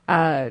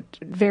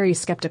very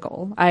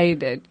skeptical.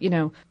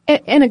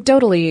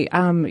 Anecdotally,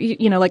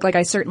 like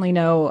I certainly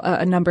know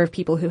a number of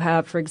people who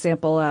have, for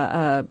example,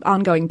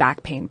 ongoing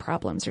back pain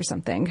problems or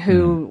something,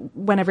 who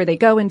whenever they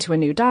go into a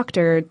new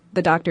doctor,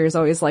 the doctor is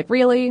always like,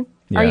 really?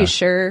 Yeah. Are you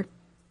sure?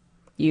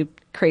 You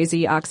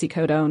crazy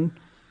oxycodone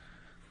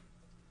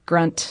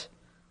grunt.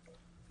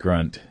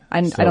 I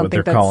don't think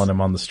they're calling him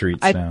on the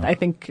streets now. I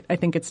think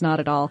it's not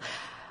at all.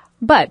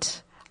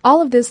 But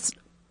all of this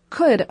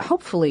could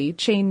hopefully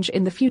change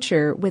in the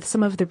future with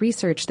some of the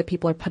research that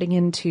people are putting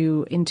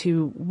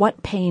into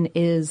what pain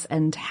is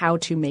and how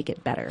to make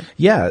it better.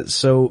 Yeah,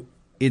 so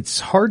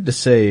it's hard to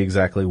say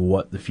exactly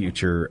what the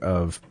future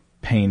of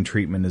pain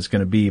treatment is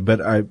going to be,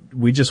 but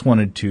we just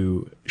wanted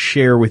to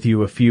share with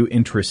you a few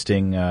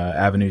interesting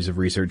avenues of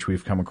research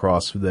we've come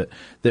across that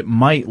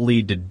might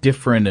lead to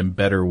different and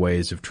better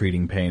ways of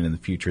treating pain in the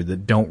future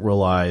that don't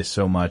rely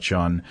so much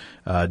on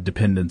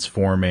dependence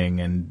forming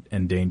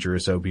and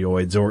dangerous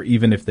opioids, or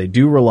even if they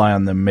do rely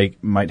on them,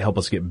 might help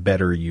us get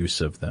better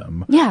use of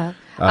them. Yeah.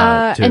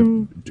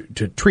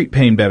 To treat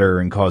pain better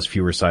and cause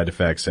fewer side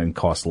effects and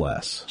cost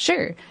less.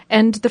 Sure.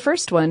 And the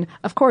first one,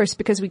 of course,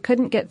 because we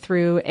couldn't get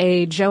through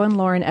a Joe and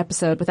Lauren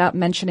episode without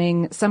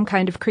mentioning some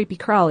kind of creepy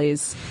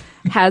crawlies,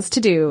 has to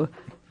do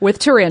with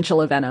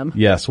tarantula venom.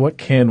 Yes. What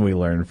can we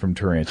learn from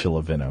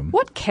tarantula venom?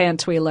 What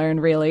can't we learn,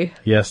 really?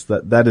 Yes,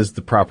 that is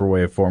the proper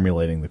way of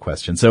formulating the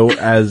question. So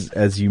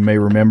as you may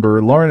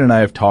remember, Lauren and I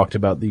have talked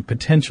about the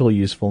potential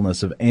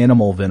usefulness of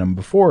animal venom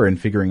before in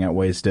figuring out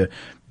ways to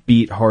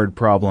beat hard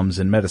problems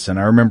in medicine.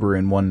 I remember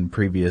in one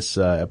previous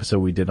episode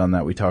we did on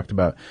that, we talked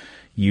about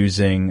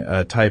using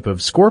a type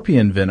of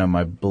scorpion venom,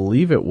 I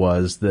believe it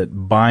was,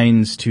 that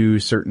binds to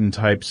certain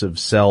types of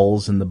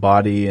cells in the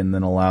body and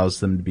then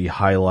allows them to be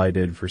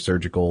highlighted for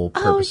surgical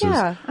purposes.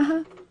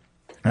 Oh,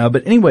 yeah.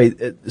 But anyway,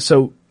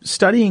 so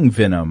studying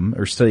venom,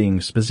 or studying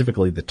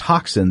specifically the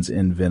toxins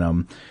in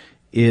venom,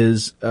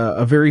 is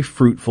a very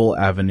fruitful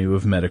avenue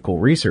of medical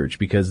research,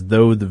 because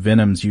though the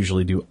venoms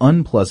usually do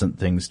unpleasant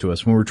things to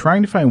us, when we're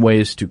trying to find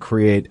ways to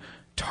create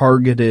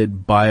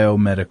targeted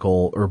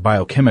biomedical or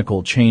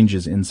biochemical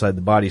changes inside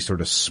the body,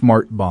 sort of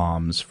smart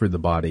bombs for the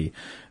body,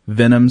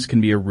 venoms can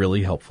be a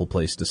really helpful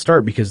place to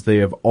start, because they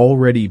have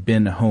already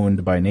been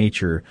honed by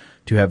nature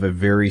to have a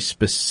very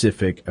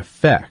specific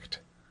effect.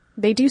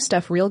 They do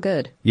stuff real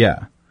good.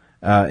 Yeah.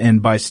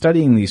 And by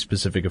studying these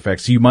specific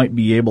effects, you might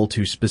be able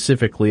to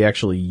specifically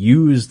actually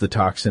use the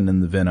toxin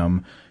in the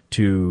venom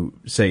to,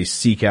 say,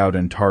 seek out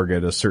and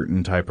target a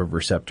certain type of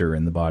receptor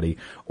in the body.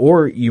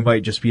 Or you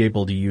might just be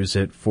able to use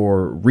it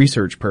for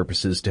research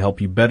purposes to help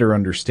you better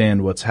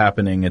understand what's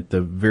happening at the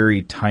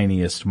very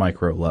tiniest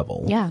micro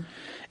level. Yeah.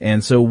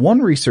 And so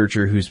one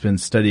researcher who's been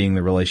studying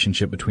the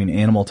relationship between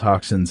animal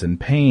toxins and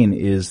pain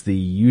is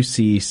the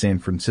UC San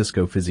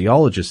Francisco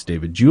physiologist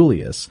David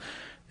Julius.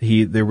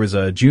 There was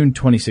a June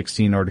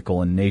 2016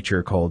 article in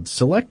Nature called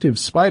 "Selective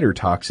Spider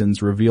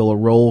Toxins Reveal a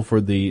Role for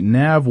the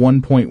NaV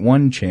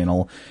 1.1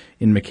 Channel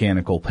in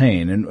Mechanical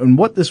Pain." And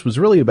what this was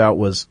really about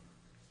was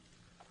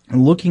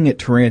looking at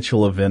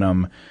tarantula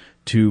venom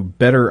to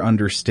better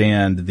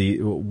understand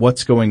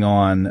what's going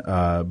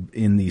on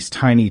in these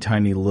tiny,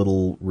 tiny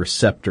little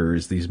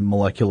receptors, these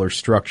molecular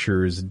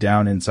structures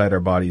down inside our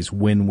bodies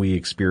when we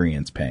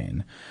experience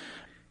pain.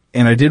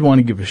 And I did want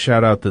to give a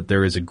shout out that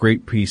there is a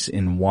great piece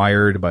in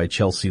Wired by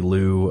Chelsea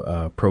Liu,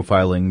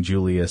 profiling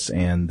Julius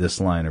and this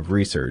line of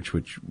research,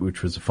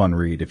 which was a fun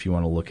read if you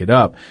want to look it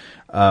up.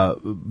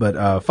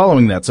 But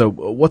following that, so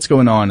what's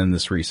going on in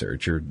this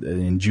research or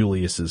in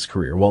Julius's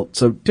career? Well,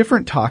 so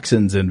different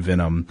toxins in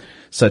venom,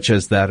 such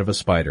as that of a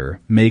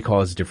spider, may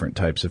cause different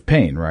types of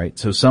pain, right?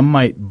 So some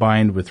might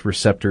bind with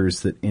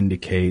receptors that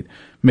indicate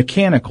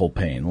mechanical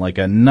pain, like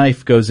a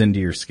knife goes into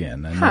your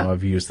skin. I know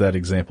I've used that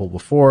example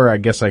before. I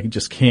guess I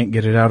just can't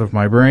get it out of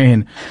my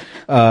brain.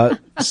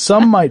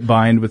 Some might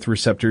bind with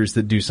receptors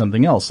that do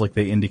something else, like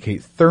they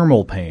indicate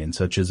thermal pain,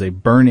 such as a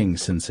burning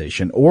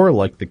sensation, or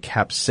like the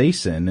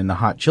capsaicin in a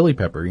hot chili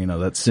pepper,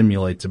 that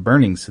simulates a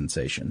burning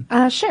sensation.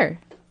 Sure.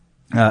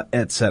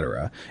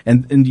 Etc.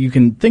 And you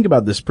can think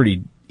about this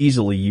pretty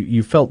easily.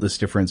 You felt this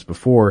difference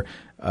before.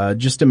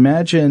 Just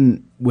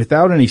imagine,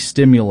 without any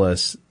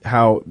stimulus,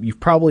 how you've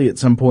probably at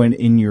some point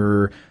in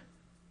your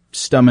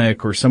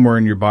stomach or somewhere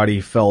in your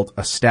body felt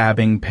a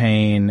stabbing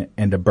pain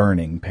and a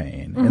burning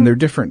pain. Mm-hmm. And they're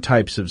different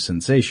types of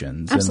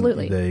sensations.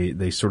 Absolutely. And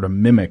they sort of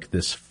mimic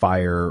this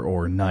fire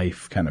or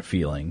knife kind of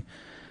feeling.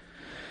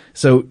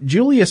 So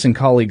Julius and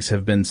colleagues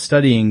have been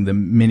studying the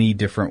many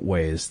different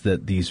ways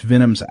that these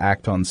venoms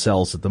act on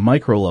cells at the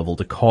micro level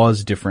to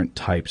cause different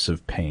types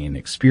of pain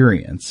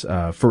experience.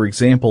 For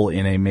example,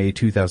 in a May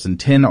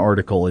 2010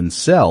 article in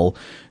Cell,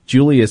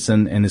 Julius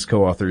and his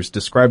co-authors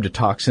described a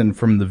toxin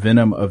from the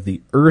venom of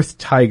the earth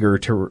tiger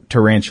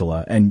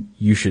tarantula, and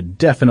you should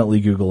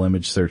definitely Google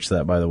image search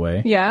that, by the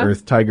way. Yeah.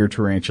 Earth tiger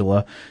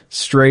tarantula,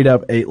 straight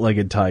up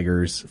 8-legged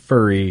tigers,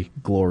 furry,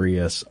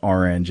 glorious,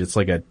 orange. It's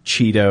like a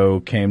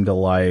Cheeto came to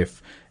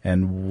life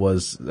and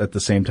was at the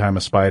same time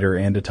a spider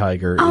and a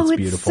tiger. Oh, it's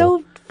beautiful.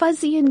 It's so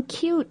fuzzy and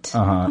cute.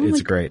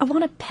 It's great. I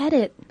want to pet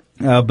it.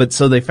 But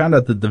so they found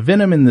out that the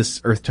venom in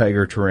this earth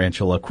tiger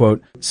tarantula,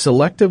 quote,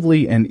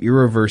 selectively and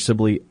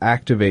irreversibly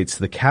activates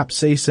the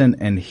capsaicin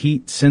and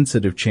heat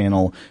sensitive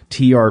channel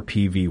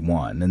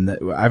TRPV1.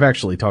 And I've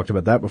actually talked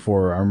about that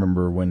before. I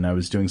remember when I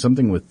was doing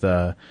something with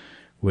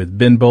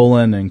Ben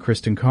Bolin and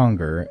Kristen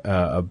Conger,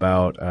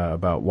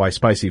 about why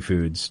spicy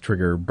foods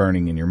trigger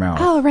burning in your mouth.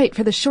 Oh, right.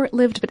 For the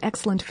short-lived but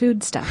excellent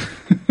food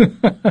stuff.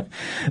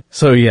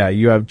 So yeah,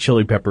 you have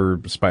chili pepper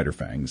spider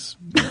fangs.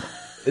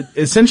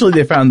 essentially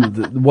they found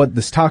that what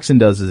this toxin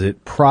does is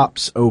it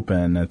props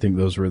open, I think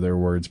those were their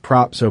words,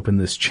 props open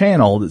this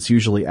channel that's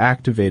usually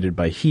activated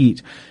by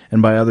heat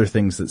and by other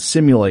things that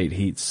simulate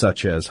heat,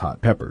 such as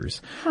hot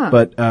peppers.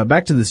 But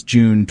back to this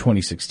June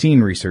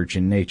 2016 research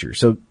in Nature.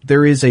 So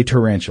there is a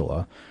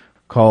tarantula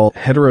called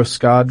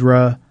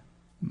Heteroscadra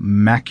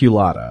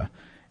maculata,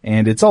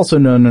 and it's also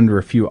known under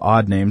a few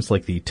odd names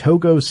like the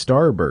Togo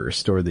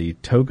starburst or the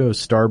Togo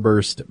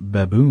starburst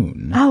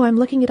baboon. Oh, I'm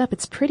looking it up.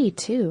 It's pretty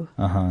too.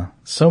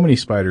 So many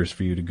spiders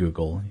for you to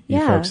Google, you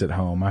folks at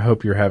home. I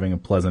hope you're having a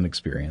pleasant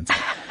experience.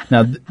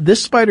 Now,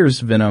 this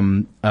spider's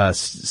venom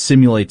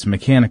simulates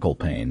mechanical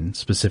pain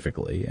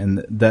specifically,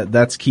 and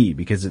that's key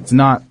because it's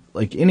not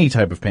like any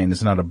type of pain.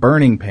 It's not a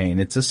burning pain.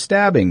 It's a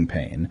stabbing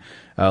pain,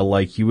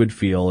 like you would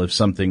feel if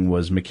something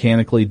was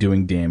mechanically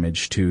doing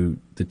damage to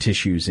the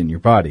tissues in your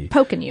body.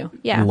 Poking you,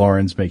 yeah.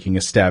 Lauren's making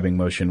a stabbing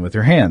motion with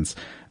her hands.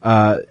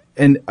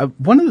 And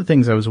one of the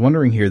things I was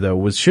wondering here, though,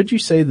 was should you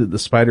say that the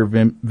spider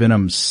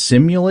venom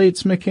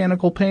simulates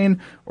mechanical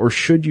pain, or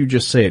should you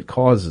just say it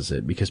causes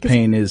it? Because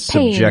pain is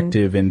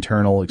subjective,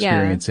 internal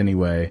experience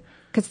anyway.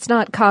 Because it's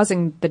not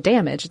causing the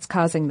damage, it's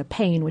causing the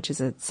pain, which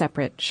is a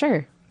separate,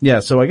 sure. Yeah,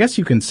 so I guess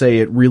you can say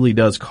it really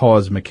does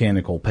cause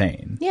mechanical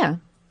pain. Yeah.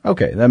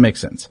 Okay, that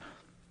makes sense.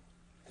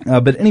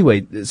 But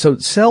anyway, so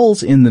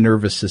cells in the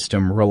nervous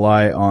system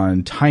rely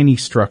on tiny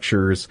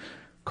structures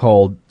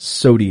called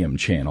sodium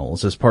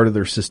channels as part of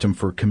their system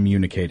for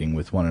communicating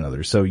with one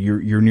another. So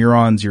your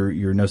neurons, your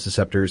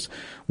nociceptors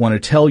want to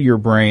tell your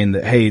brain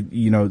that, hey,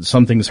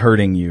 something's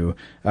hurting you.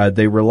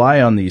 They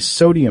rely on these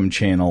sodium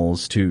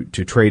channels to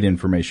trade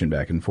information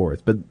back and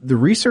forth. But the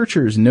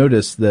researchers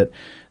noticed that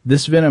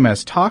this venom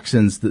has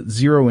toxins that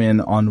zero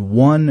in on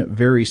one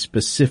very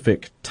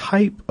specific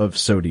type of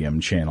sodium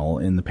channel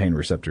in the pain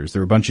receptors.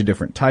 There are a bunch of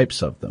different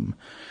types of them.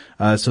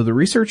 So the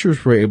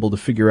researchers were able to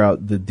figure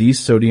out that these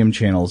sodium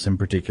channels in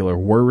particular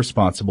were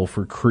responsible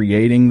for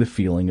creating the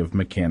feeling of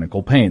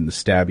mechanical pain, the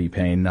stabby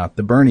pain, not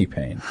the burny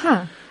pain.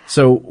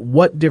 So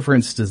what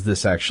difference does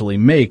this actually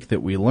make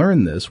that we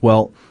learn this?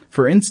 Well,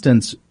 for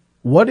instance,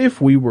 what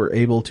if we were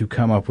able to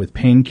come up with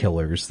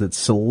painkillers that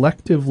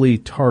selectively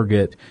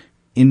target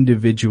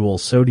individual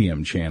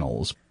sodium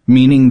channels,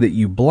 meaning that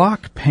you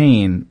block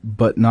pain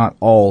but not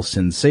all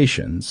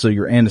sensation. So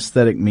your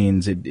anesthetic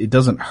means it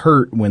doesn't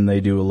hurt when they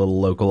do a little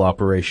local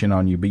operation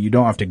on you, but you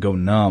don't have to go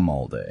numb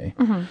all day.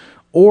 Mm-hmm.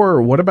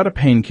 Or what about a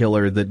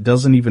painkiller that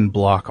doesn't even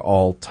block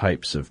all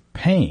types of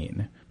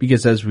pain?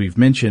 Because as we've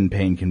mentioned,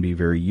 pain can be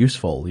very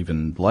useful,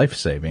 even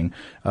life-saving,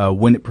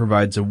 when it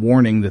provides a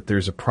warning that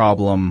there's a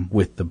problem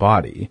with the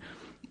body.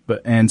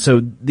 And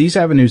so these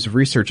avenues of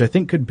research, I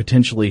think, could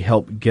potentially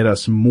help get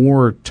us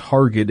more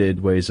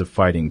targeted ways of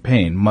fighting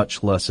pain,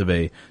 much less of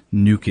a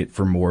nuke it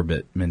for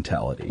morbid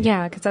mentality.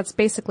 Yeah, because that's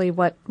basically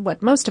what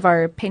most of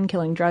our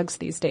pain-killing drugs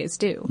these days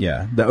do.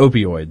 Yeah, the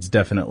opioids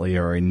definitely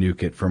are a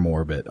nuke it for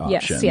morbid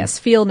option. Yes.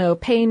 Feel no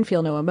pain,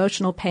 feel no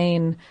emotional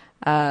pain.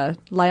 Lie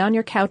on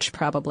your couch,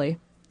 probably.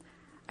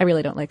 I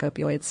really don't like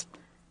opioids.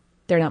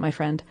 They're not my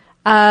friend.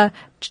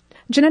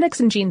 Genetics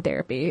and gene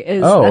therapy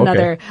is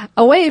another,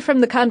 away from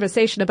the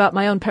conversation about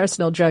my own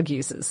personal drug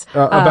uses.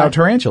 About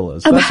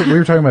tarantulas. That's what we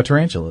were talking about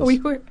tarantulas. We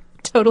were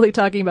totally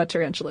talking about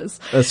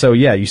tarantulas. So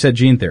yeah, you said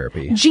gene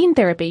therapy. Gene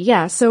therapy,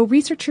 yeah. So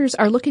researchers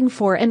are looking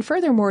for, and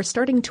furthermore,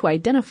 starting to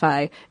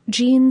identify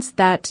genes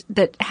that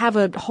have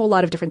a whole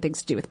lot of different things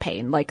to do with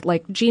pain,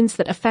 like genes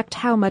that affect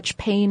how much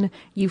pain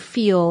you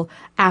feel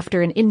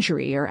after an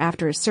injury or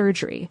after a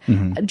surgery,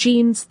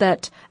 genes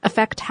that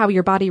affect how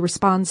your body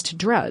responds to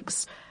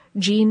drugs,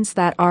 genes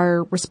that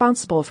are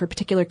responsible for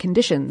particular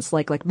conditions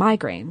like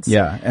migraines.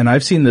 Yeah, and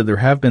I've seen that there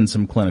have been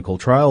some clinical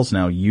trials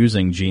now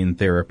using gene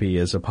therapy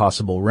as a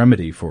possible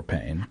remedy for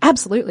pain.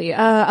 Absolutely.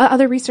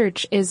 Other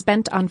research is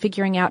bent on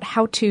figuring out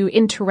how to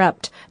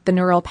interrupt the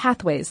neural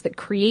pathways that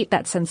create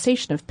that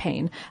sensation of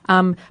pain,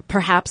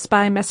 perhaps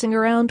by messing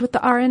around with the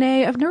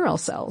RNA of neural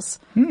cells.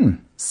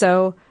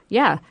 So,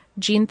 yeah.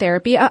 Gene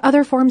therapy.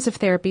 Other forms of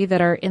therapy that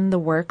are in the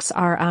works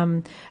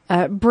are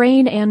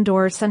brain and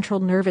or central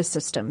nervous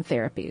system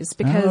therapies.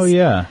 Because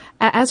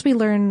as we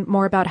learn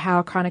more about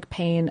how chronic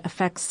pain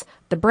affects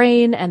the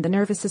brain and the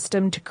nervous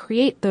system to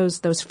create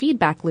those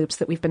feedback loops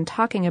that we've been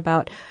talking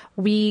about,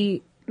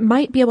 we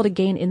might be able to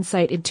gain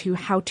insight into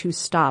how to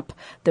stop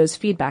those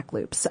feedback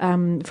loops.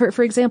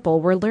 For example,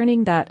 we're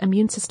learning that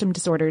immune system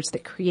disorders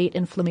that create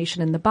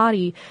inflammation in the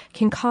body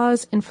can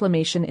cause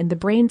inflammation in the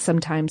brain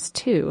sometimes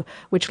too,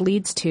 which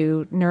leads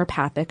to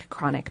neuropathic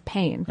chronic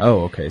pain.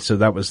 Oh, okay. So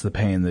that was the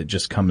pain that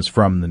just comes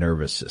from the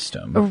nervous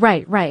system.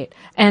 Right.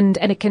 And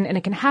it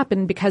can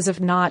happen because of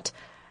not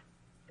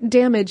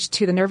damage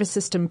to the nervous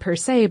system per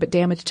se, but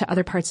damage to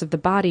other parts of the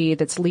body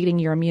that's leading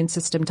your immune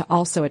system to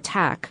also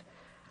attack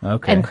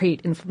and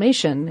create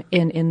inflammation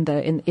in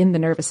the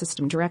nervous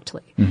system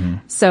directly.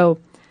 So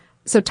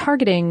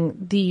targeting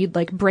the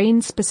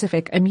brain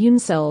specific immune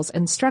cells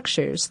and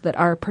structures that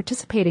are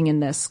participating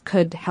in this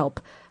could help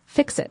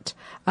fix it.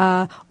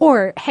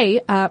 Or, hey,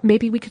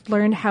 maybe we could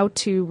learn how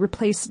to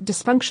replace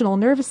dysfunctional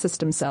nervous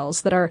system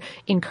cells that are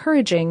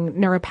encouraging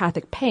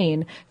neuropathic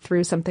pain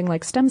through something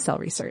like stem cell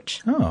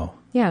research. Oh.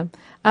 Yeah.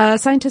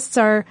 Scientists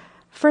are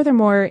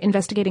furthermore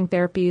investigating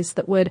therapies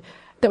that would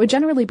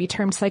generally be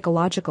termed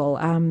psychological,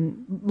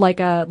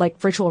 like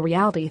virtual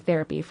reality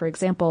therapy, for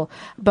example,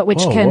 but which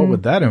can. What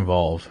would that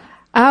involve?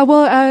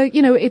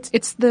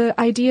 It's the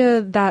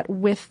idea that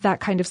with that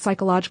kind of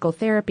psychological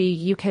therapy,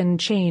 you can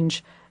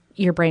change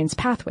your brain's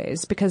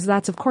pathways, because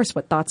that's, of course,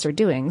 what thoughts are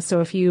doing.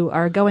 So if you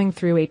are going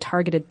through a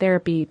targeted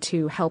therapy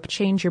to help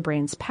change your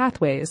brain's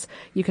pathways,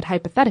 you could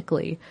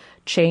hypothetically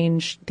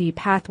change the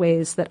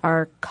pathways that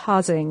are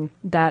causing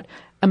that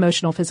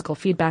emotional physical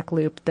feedback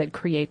loop that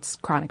creates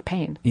chronic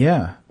pain.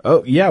 Yeah.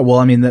 Oh, yeah. Well,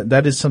 I mean,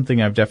 that is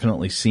something I've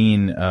definitely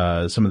seen,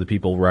 some of the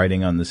people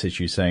writing on this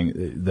issue saying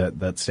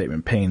that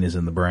statement, pain is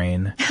in the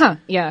brain. Huh.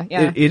 Yeah.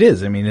 Yeah. It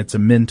is. I mean, it's a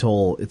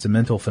mental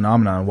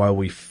phenomenon. While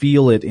we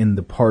feel it in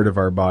the part of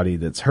our body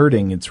that's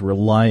hurting, it's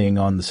relying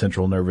on the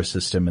central nervous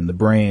system and the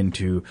brain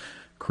to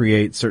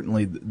create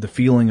certainly the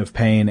feeling of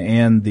pain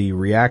and the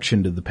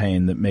reaction to the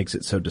pain that makes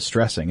it so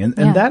distressing. And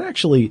that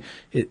actually,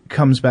 it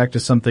comes back to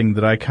something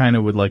that I kind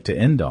of would like to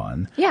end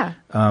on. Yeah.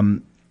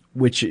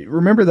 Which,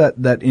 remember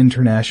that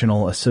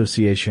International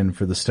Association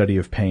for the Study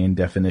of Pain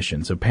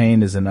definition. So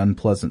pain is an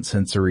unpleasant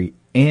sensory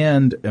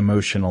and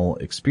emotional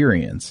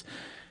experience.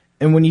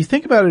 And when you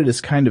think about it, it's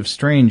kind of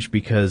strange,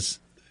 because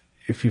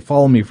if you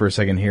follow me for a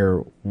second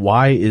here,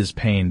 why is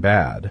pain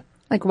bad?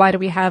 Like, why do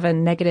we have a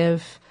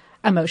negative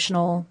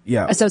emotional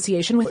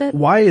association with it?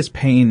 Why is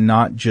pain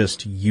not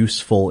just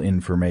useful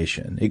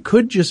information? It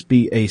could just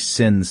be a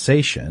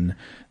sensation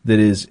that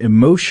is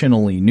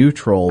emotionally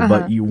neutral,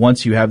 but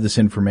once you have this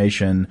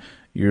information,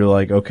 you're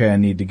like, okay, I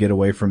need to get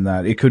away from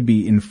that. It could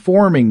be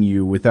informing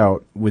you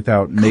without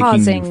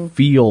making you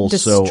feel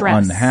distress. So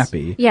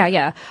unhappy.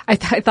 Yeah. I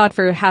thought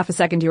for half a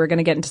second you were going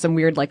to get into some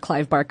weird, like,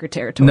 Clive Barker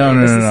territory. No.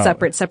 This is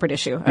separate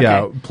issue. Okay.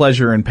 Yeah,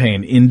 pleasure and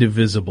pain,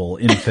 indivisible,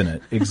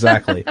 infinite,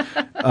 exactly.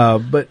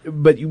 But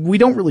we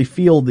don't really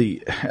feel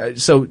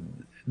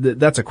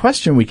that's a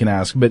question we can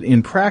ask, but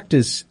in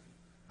practice,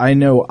 I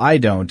know I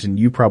don't, and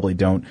you probably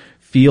don't,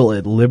 feel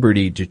at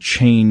liberty to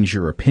change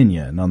your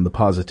opinion on the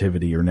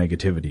positivity or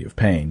negativity of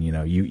pain. You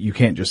know, you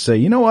can't just say,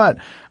 you know what,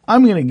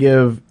 I'm going to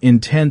give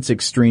intense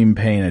extreme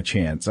pain a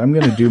chance. I'm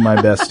going to do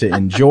my best to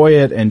enjoy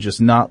it and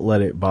just not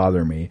let it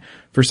bother me.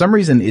 For some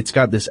reason, it's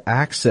got this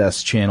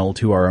access channel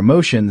to our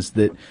emotions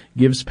that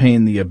gives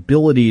pain the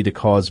ability to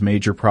cause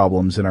major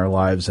problems in our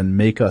lives and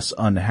make us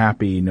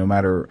unhappy, no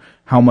matter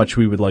how much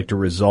we would like to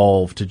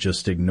resolve to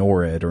just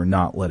ignore it or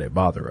not let it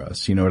bother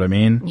us. You know what I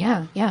mean?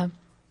 Yeah.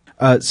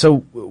 So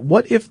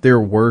what if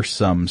there were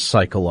some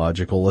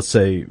psychological, let's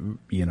say,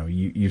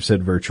 you've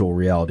said virtual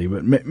reality,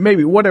 but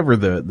maybe whatever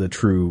the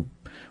true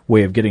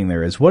way of getting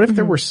there is, what if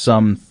there were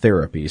some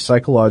therapy,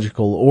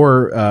 psychological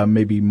or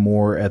maybe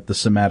more at the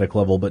somatic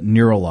level, but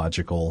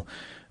neurological,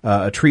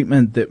 a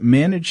treatment that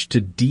managed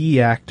to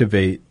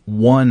deactivate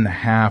one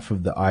half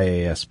of the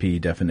IASP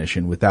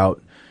definition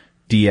without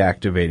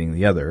deactivating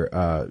the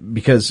other,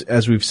 because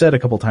as we've said a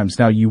couple times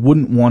now, you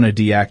wouldn't want to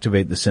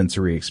deactivate the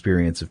sensory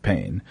experience of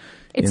pain.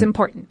 It's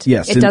important.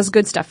 Yes. It does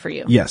good stuff for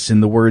you. Yes.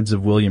 In the words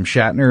of William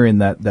Shatner in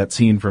that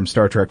scene from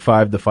Star Trek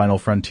V, The Final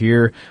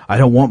Frontier, I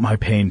don't want my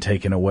pain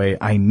taken away.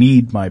 I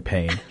need my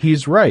pain.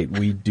 He's right.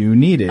 We do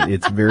need it.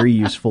 It's very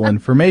useful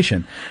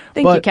information.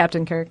 Thank you,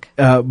 Captain Kirk.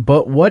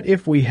 But what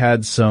if we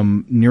had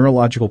some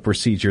neurological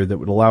procedure that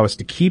would allow us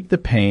to keep the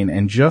pain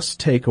and just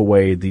take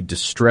away the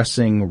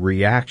distressing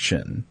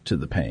reaction to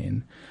the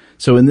pain?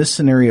 So in this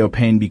scenario,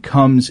 pain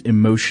becomes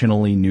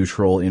emotionally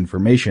neutral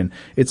information.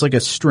 It's like a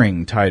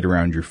string tied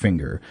around your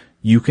finger.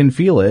 You can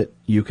feel it,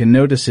 you can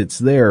notice it's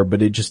there,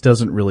 but it just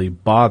doesn't really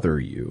bother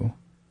you.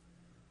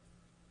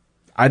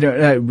 I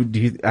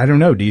don't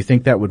know. Do you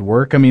think that would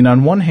work? I mean,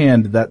 on one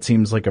hand, that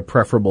seems like a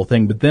preferable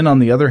thing, but then on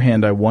the other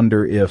hand, I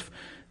wonder if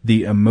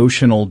the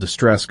emotional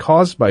distress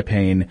caused by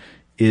pain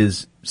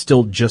is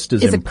still just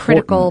as important. Is a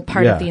critical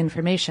part of the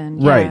information.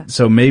 Yeah. Right.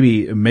 So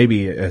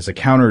maybe as a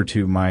counter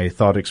to my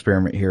thought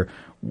experiment here,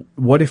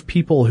 what if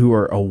people who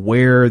are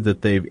aware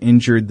that they've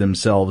injured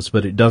themselves,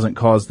 but it doesn't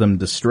cause them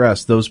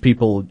distress, those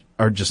people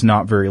are just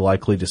not very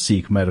likely to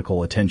seek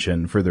medical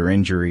attention for their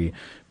injury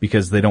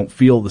because they don't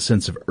feel the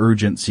sense of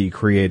urgency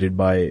created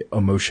by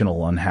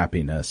emotional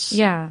unhappiness.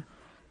 Yeah.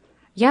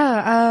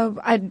 Yeah.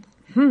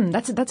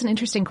 That's an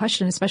interesting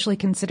question, especially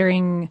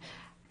considering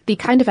the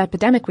kind of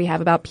epidemic we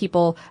have about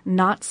people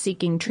not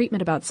seeking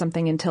treatment about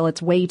something until it's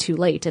way too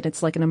late, and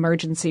it's like an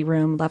emergency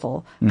room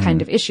level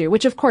kind of issue,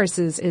 which of course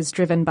is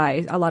driven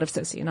by a lot of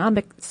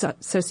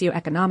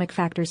socioeconomic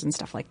factors and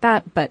stuff like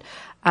that. But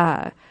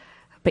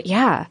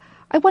yeah,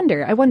 I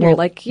wonder,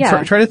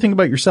 Try to think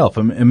about yourself.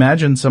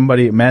 Imagine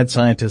a mad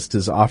scientist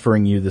is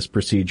offering you this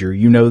procedure.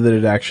 You know that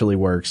it actually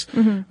works,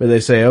 but they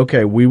say,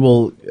 okay, we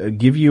will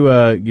give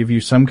you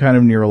some kind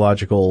of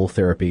neurological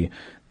therapy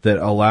that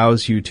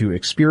allows you to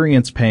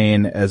experience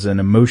pain as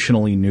an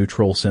emotionally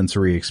neutral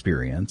sensory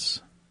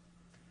experience.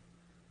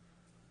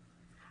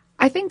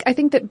 I think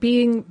that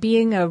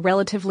being a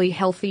relatively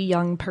healthy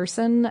young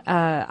person,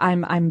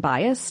 I'm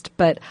biased,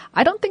 but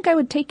I don't think I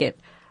would take it.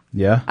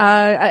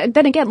 Yeah.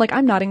 Then again, like,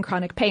 I'm not in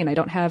chronic pain. I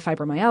don't have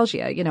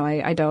fibromyalgia. You know,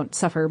 I don't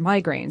suffer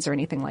migraines or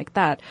anything like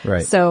that.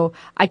 Right. So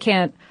I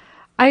can't.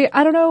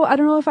 I don't know. I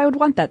don't know if I would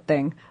want that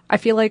thing. I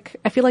feel like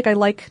I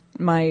like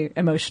my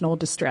emotional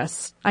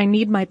distress. I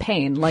need my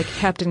pain, like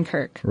Captain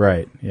Kirk.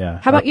 Right. Yeah.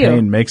 How about you?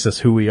 Pain makes us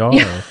who we are.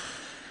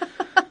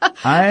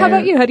 How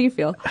about you? How do you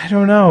feel? I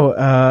don't know.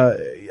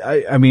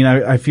 I mean,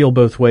 I feel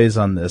both ways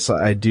on this.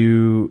 I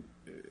do.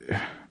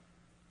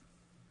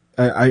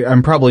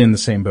 I'm probably in the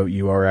same boat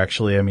you are,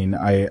 actually. I mean,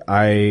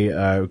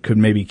 I could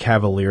maybe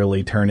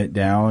cavalierly turn it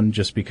down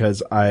just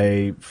because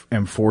I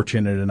am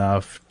fortunate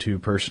enough to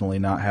personally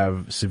not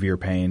have severe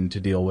pain to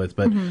deal with.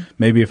 But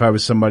maybe if I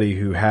was somebody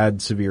who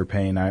had severe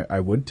pain, I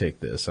would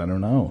take this. I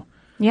don't know.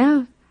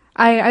 Yeah.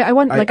 I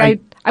want, like, I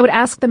would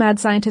ask the mad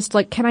scientist,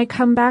 like, can I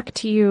come back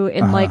to you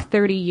in like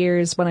 30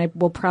 years when I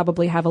will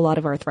probably have a lot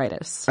of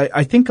arthritis?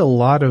 I think a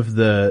lot of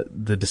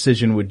the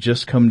decision would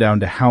just come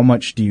down to how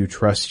much do you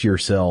trust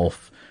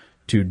yourself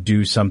to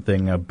do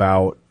something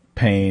about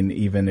pain,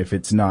 even if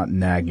it's not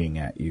nagging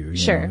at you.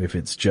 Sure. Know, if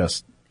it's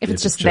just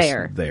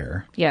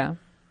there. Yeah.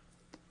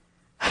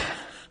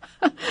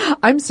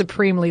 I'm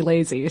supremely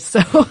lazy,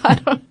 so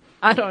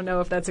I don't know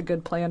if that's a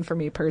good plan for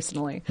me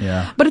personally.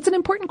 Yeah. But it's an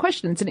important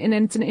question. It's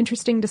an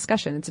interesting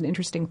discussion. It's an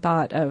interesting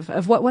thought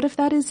of what if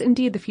that is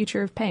indeed the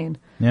future of pain?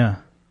 Yeah.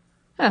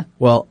 Huh.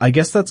 Well, I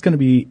guess that's going to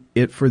be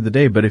it for the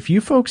day. But if you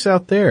folks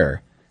out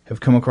there have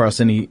come across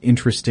any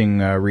interesting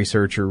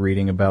research or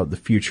reading about the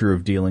future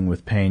of dealing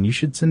with pain, you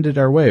should send it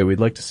our way. We'd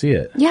like to see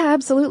it. Yeah,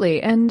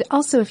 absolutely. And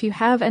also, if you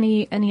have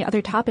any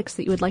other topics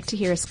that you would like to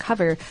hear us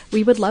cover,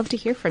 we would love to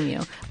hear from you.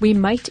 We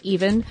might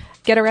even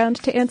get around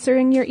to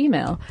answering your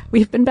email.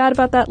 We've been bad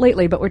about that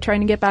lately, but we're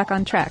trying to get back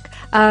on track.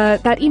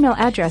 That email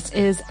address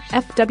is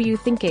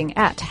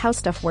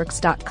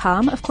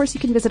fwthinking@howstuffworks.com. Of course,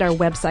 you can visit our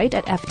website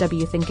at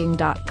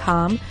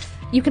fwthinking.com.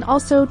 You can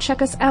also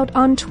check us out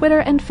on Twitter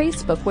and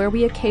Facebook, where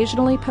we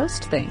occasionally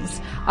post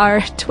things. Our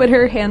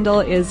Twitter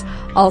handle is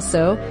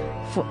also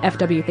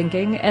FW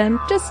Thinking, and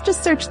just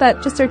search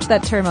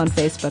that term on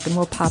Facebook, and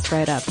we'll pop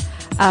right up.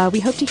 We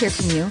hope to hear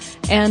from you,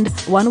 and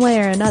one way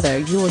or another,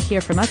 you will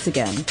hear from us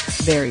again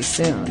very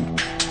soon.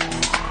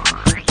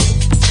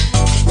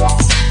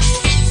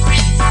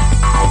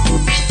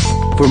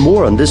 For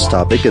more on this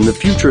topic and the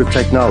future of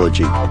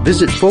technology,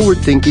 visit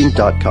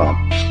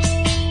forwardthinking.com.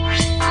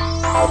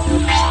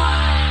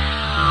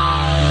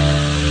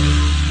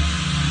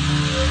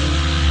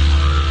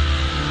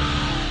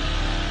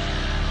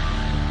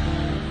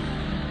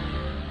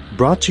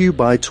 Brought to you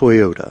by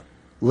Toyota.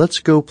 Let's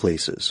go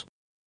places.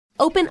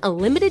 Open a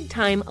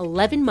limited-time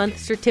 11-month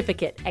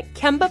certificate at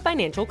Kemba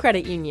Financial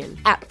Credit Union.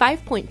 At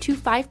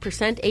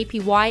 5.25%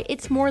 APY,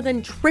 it's more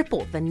than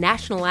triple the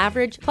national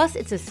average, plus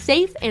it's a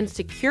safe and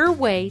secure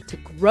way to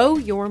grow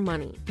your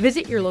money.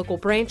 Visit your local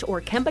branch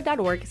or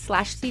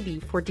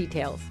kemba.org/cd for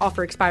details.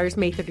 Offer expires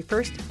May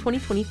 31st,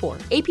 2024.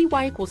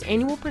 APY equals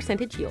annual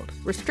percentage yield.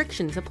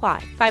 Restrictions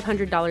apply.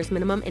 $500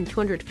 minimum and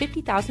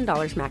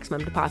 $250,000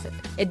 maximum deposit.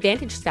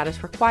 Advantage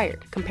status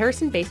required.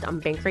 Comparison based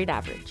on bank rate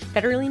average.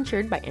 Federally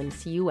insured by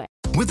NCUA.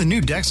 With the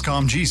new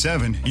Dexcom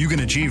G7, you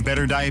can achieve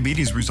better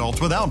diabetes results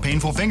without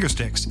painful finger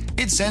sticks.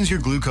 It sends your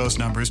glucose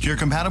numbers to your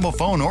compatible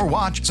phone or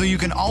watch so you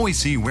can always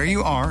see where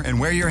you are and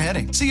where you're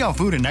heading. See how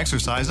food and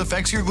exercise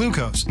affects your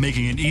glucose,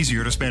 making it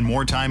easier to spend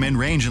more time in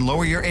range and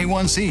lower your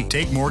A1C.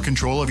 Take more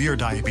control of your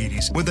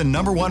diabetes with the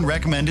 #1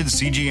 recommended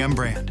CGM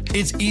brand.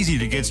 It's easy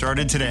to get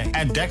started today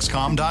at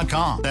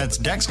Dexcom.com. That's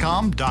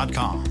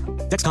Dexcom.com.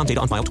 Dexcom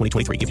data on file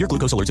 2023. If your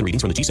glucose alerts and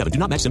readings from the G7 do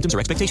not match symptoms or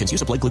expectations,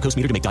 use a blood glucose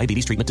meter to make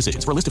diabetes treatment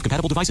decisions. For a list of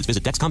compatible devices,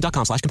 visit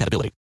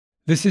Dexcom.com/compatibility.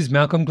 This is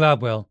Malcolm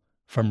Gladwell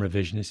from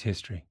Revisionist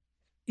History.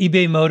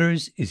 eBay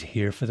Motors is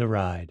here for the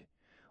ride.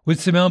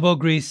 With some elbow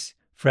grease,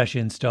 fresh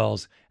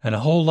installs, and a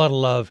whole lot of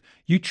love,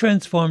 you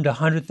transformed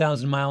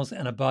 100,000 miles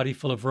and a body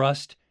full of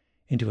rust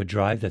into a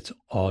drive that's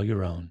all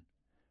your own.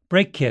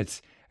 Brake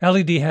kits,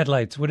 LED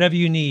headlights, whatever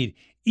you need,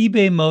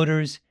 eBay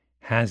Motors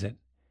has it.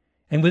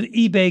 And with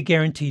eBay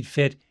Guaranteed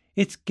Fit,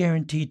 it's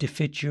guaranteed to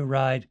fit your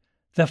ride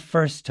the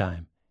first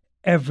time,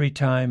 every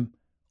time,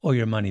 or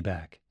your money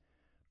back.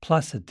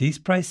 Plus, at these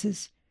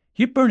prices,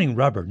 you're burning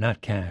rubber,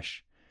 not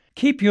cash.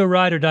 Keep your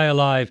ride or die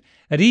alive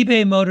at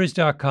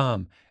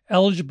ebaymotors.com.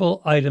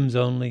 Eligible items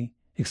only.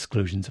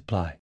 Exclusions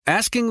apply.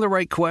 Asking the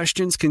right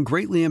questions can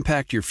greatly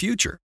impact your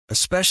future,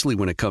 especially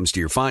when it comes to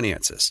your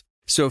finances.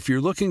 So if you're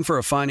looking for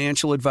a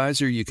financial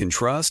advisor you can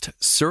trust,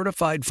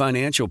 certified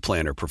financial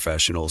planner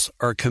professionals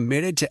are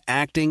committed to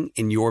acting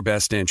in your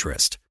best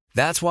interest.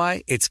 That's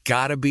why it's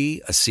got to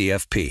be a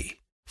CFP.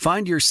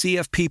 Find your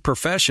CFP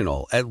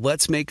professional at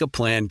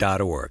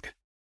letsmakeaplan.org.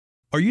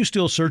 Are you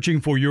still searching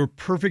for your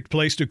perfect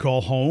place to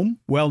call home?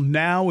 Well,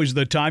 now is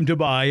the time to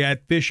buy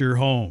at Fisher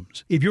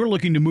Homes. If you're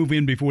looking to move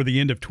in before the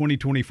end of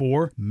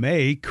 2024,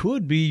 May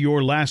could be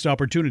your last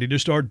opportunity to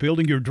start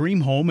building your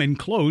dream home and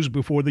close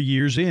before the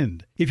year's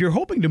end. If you're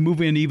hoping to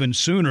move in even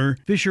sooner,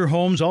 Fisher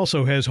Homes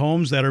also has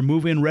homes that are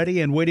move-in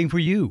ready and waiting for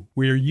you,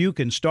 where you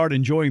can start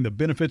enjoying the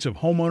benefits of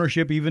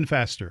homeownership even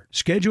faster.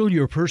 Schedule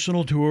your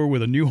personal tour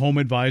with a new home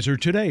advisor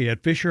today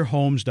at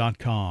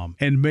FisherHomes.com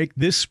and make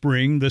this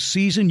spring the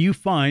season you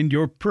find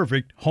your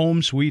perfect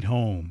home sweet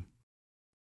home.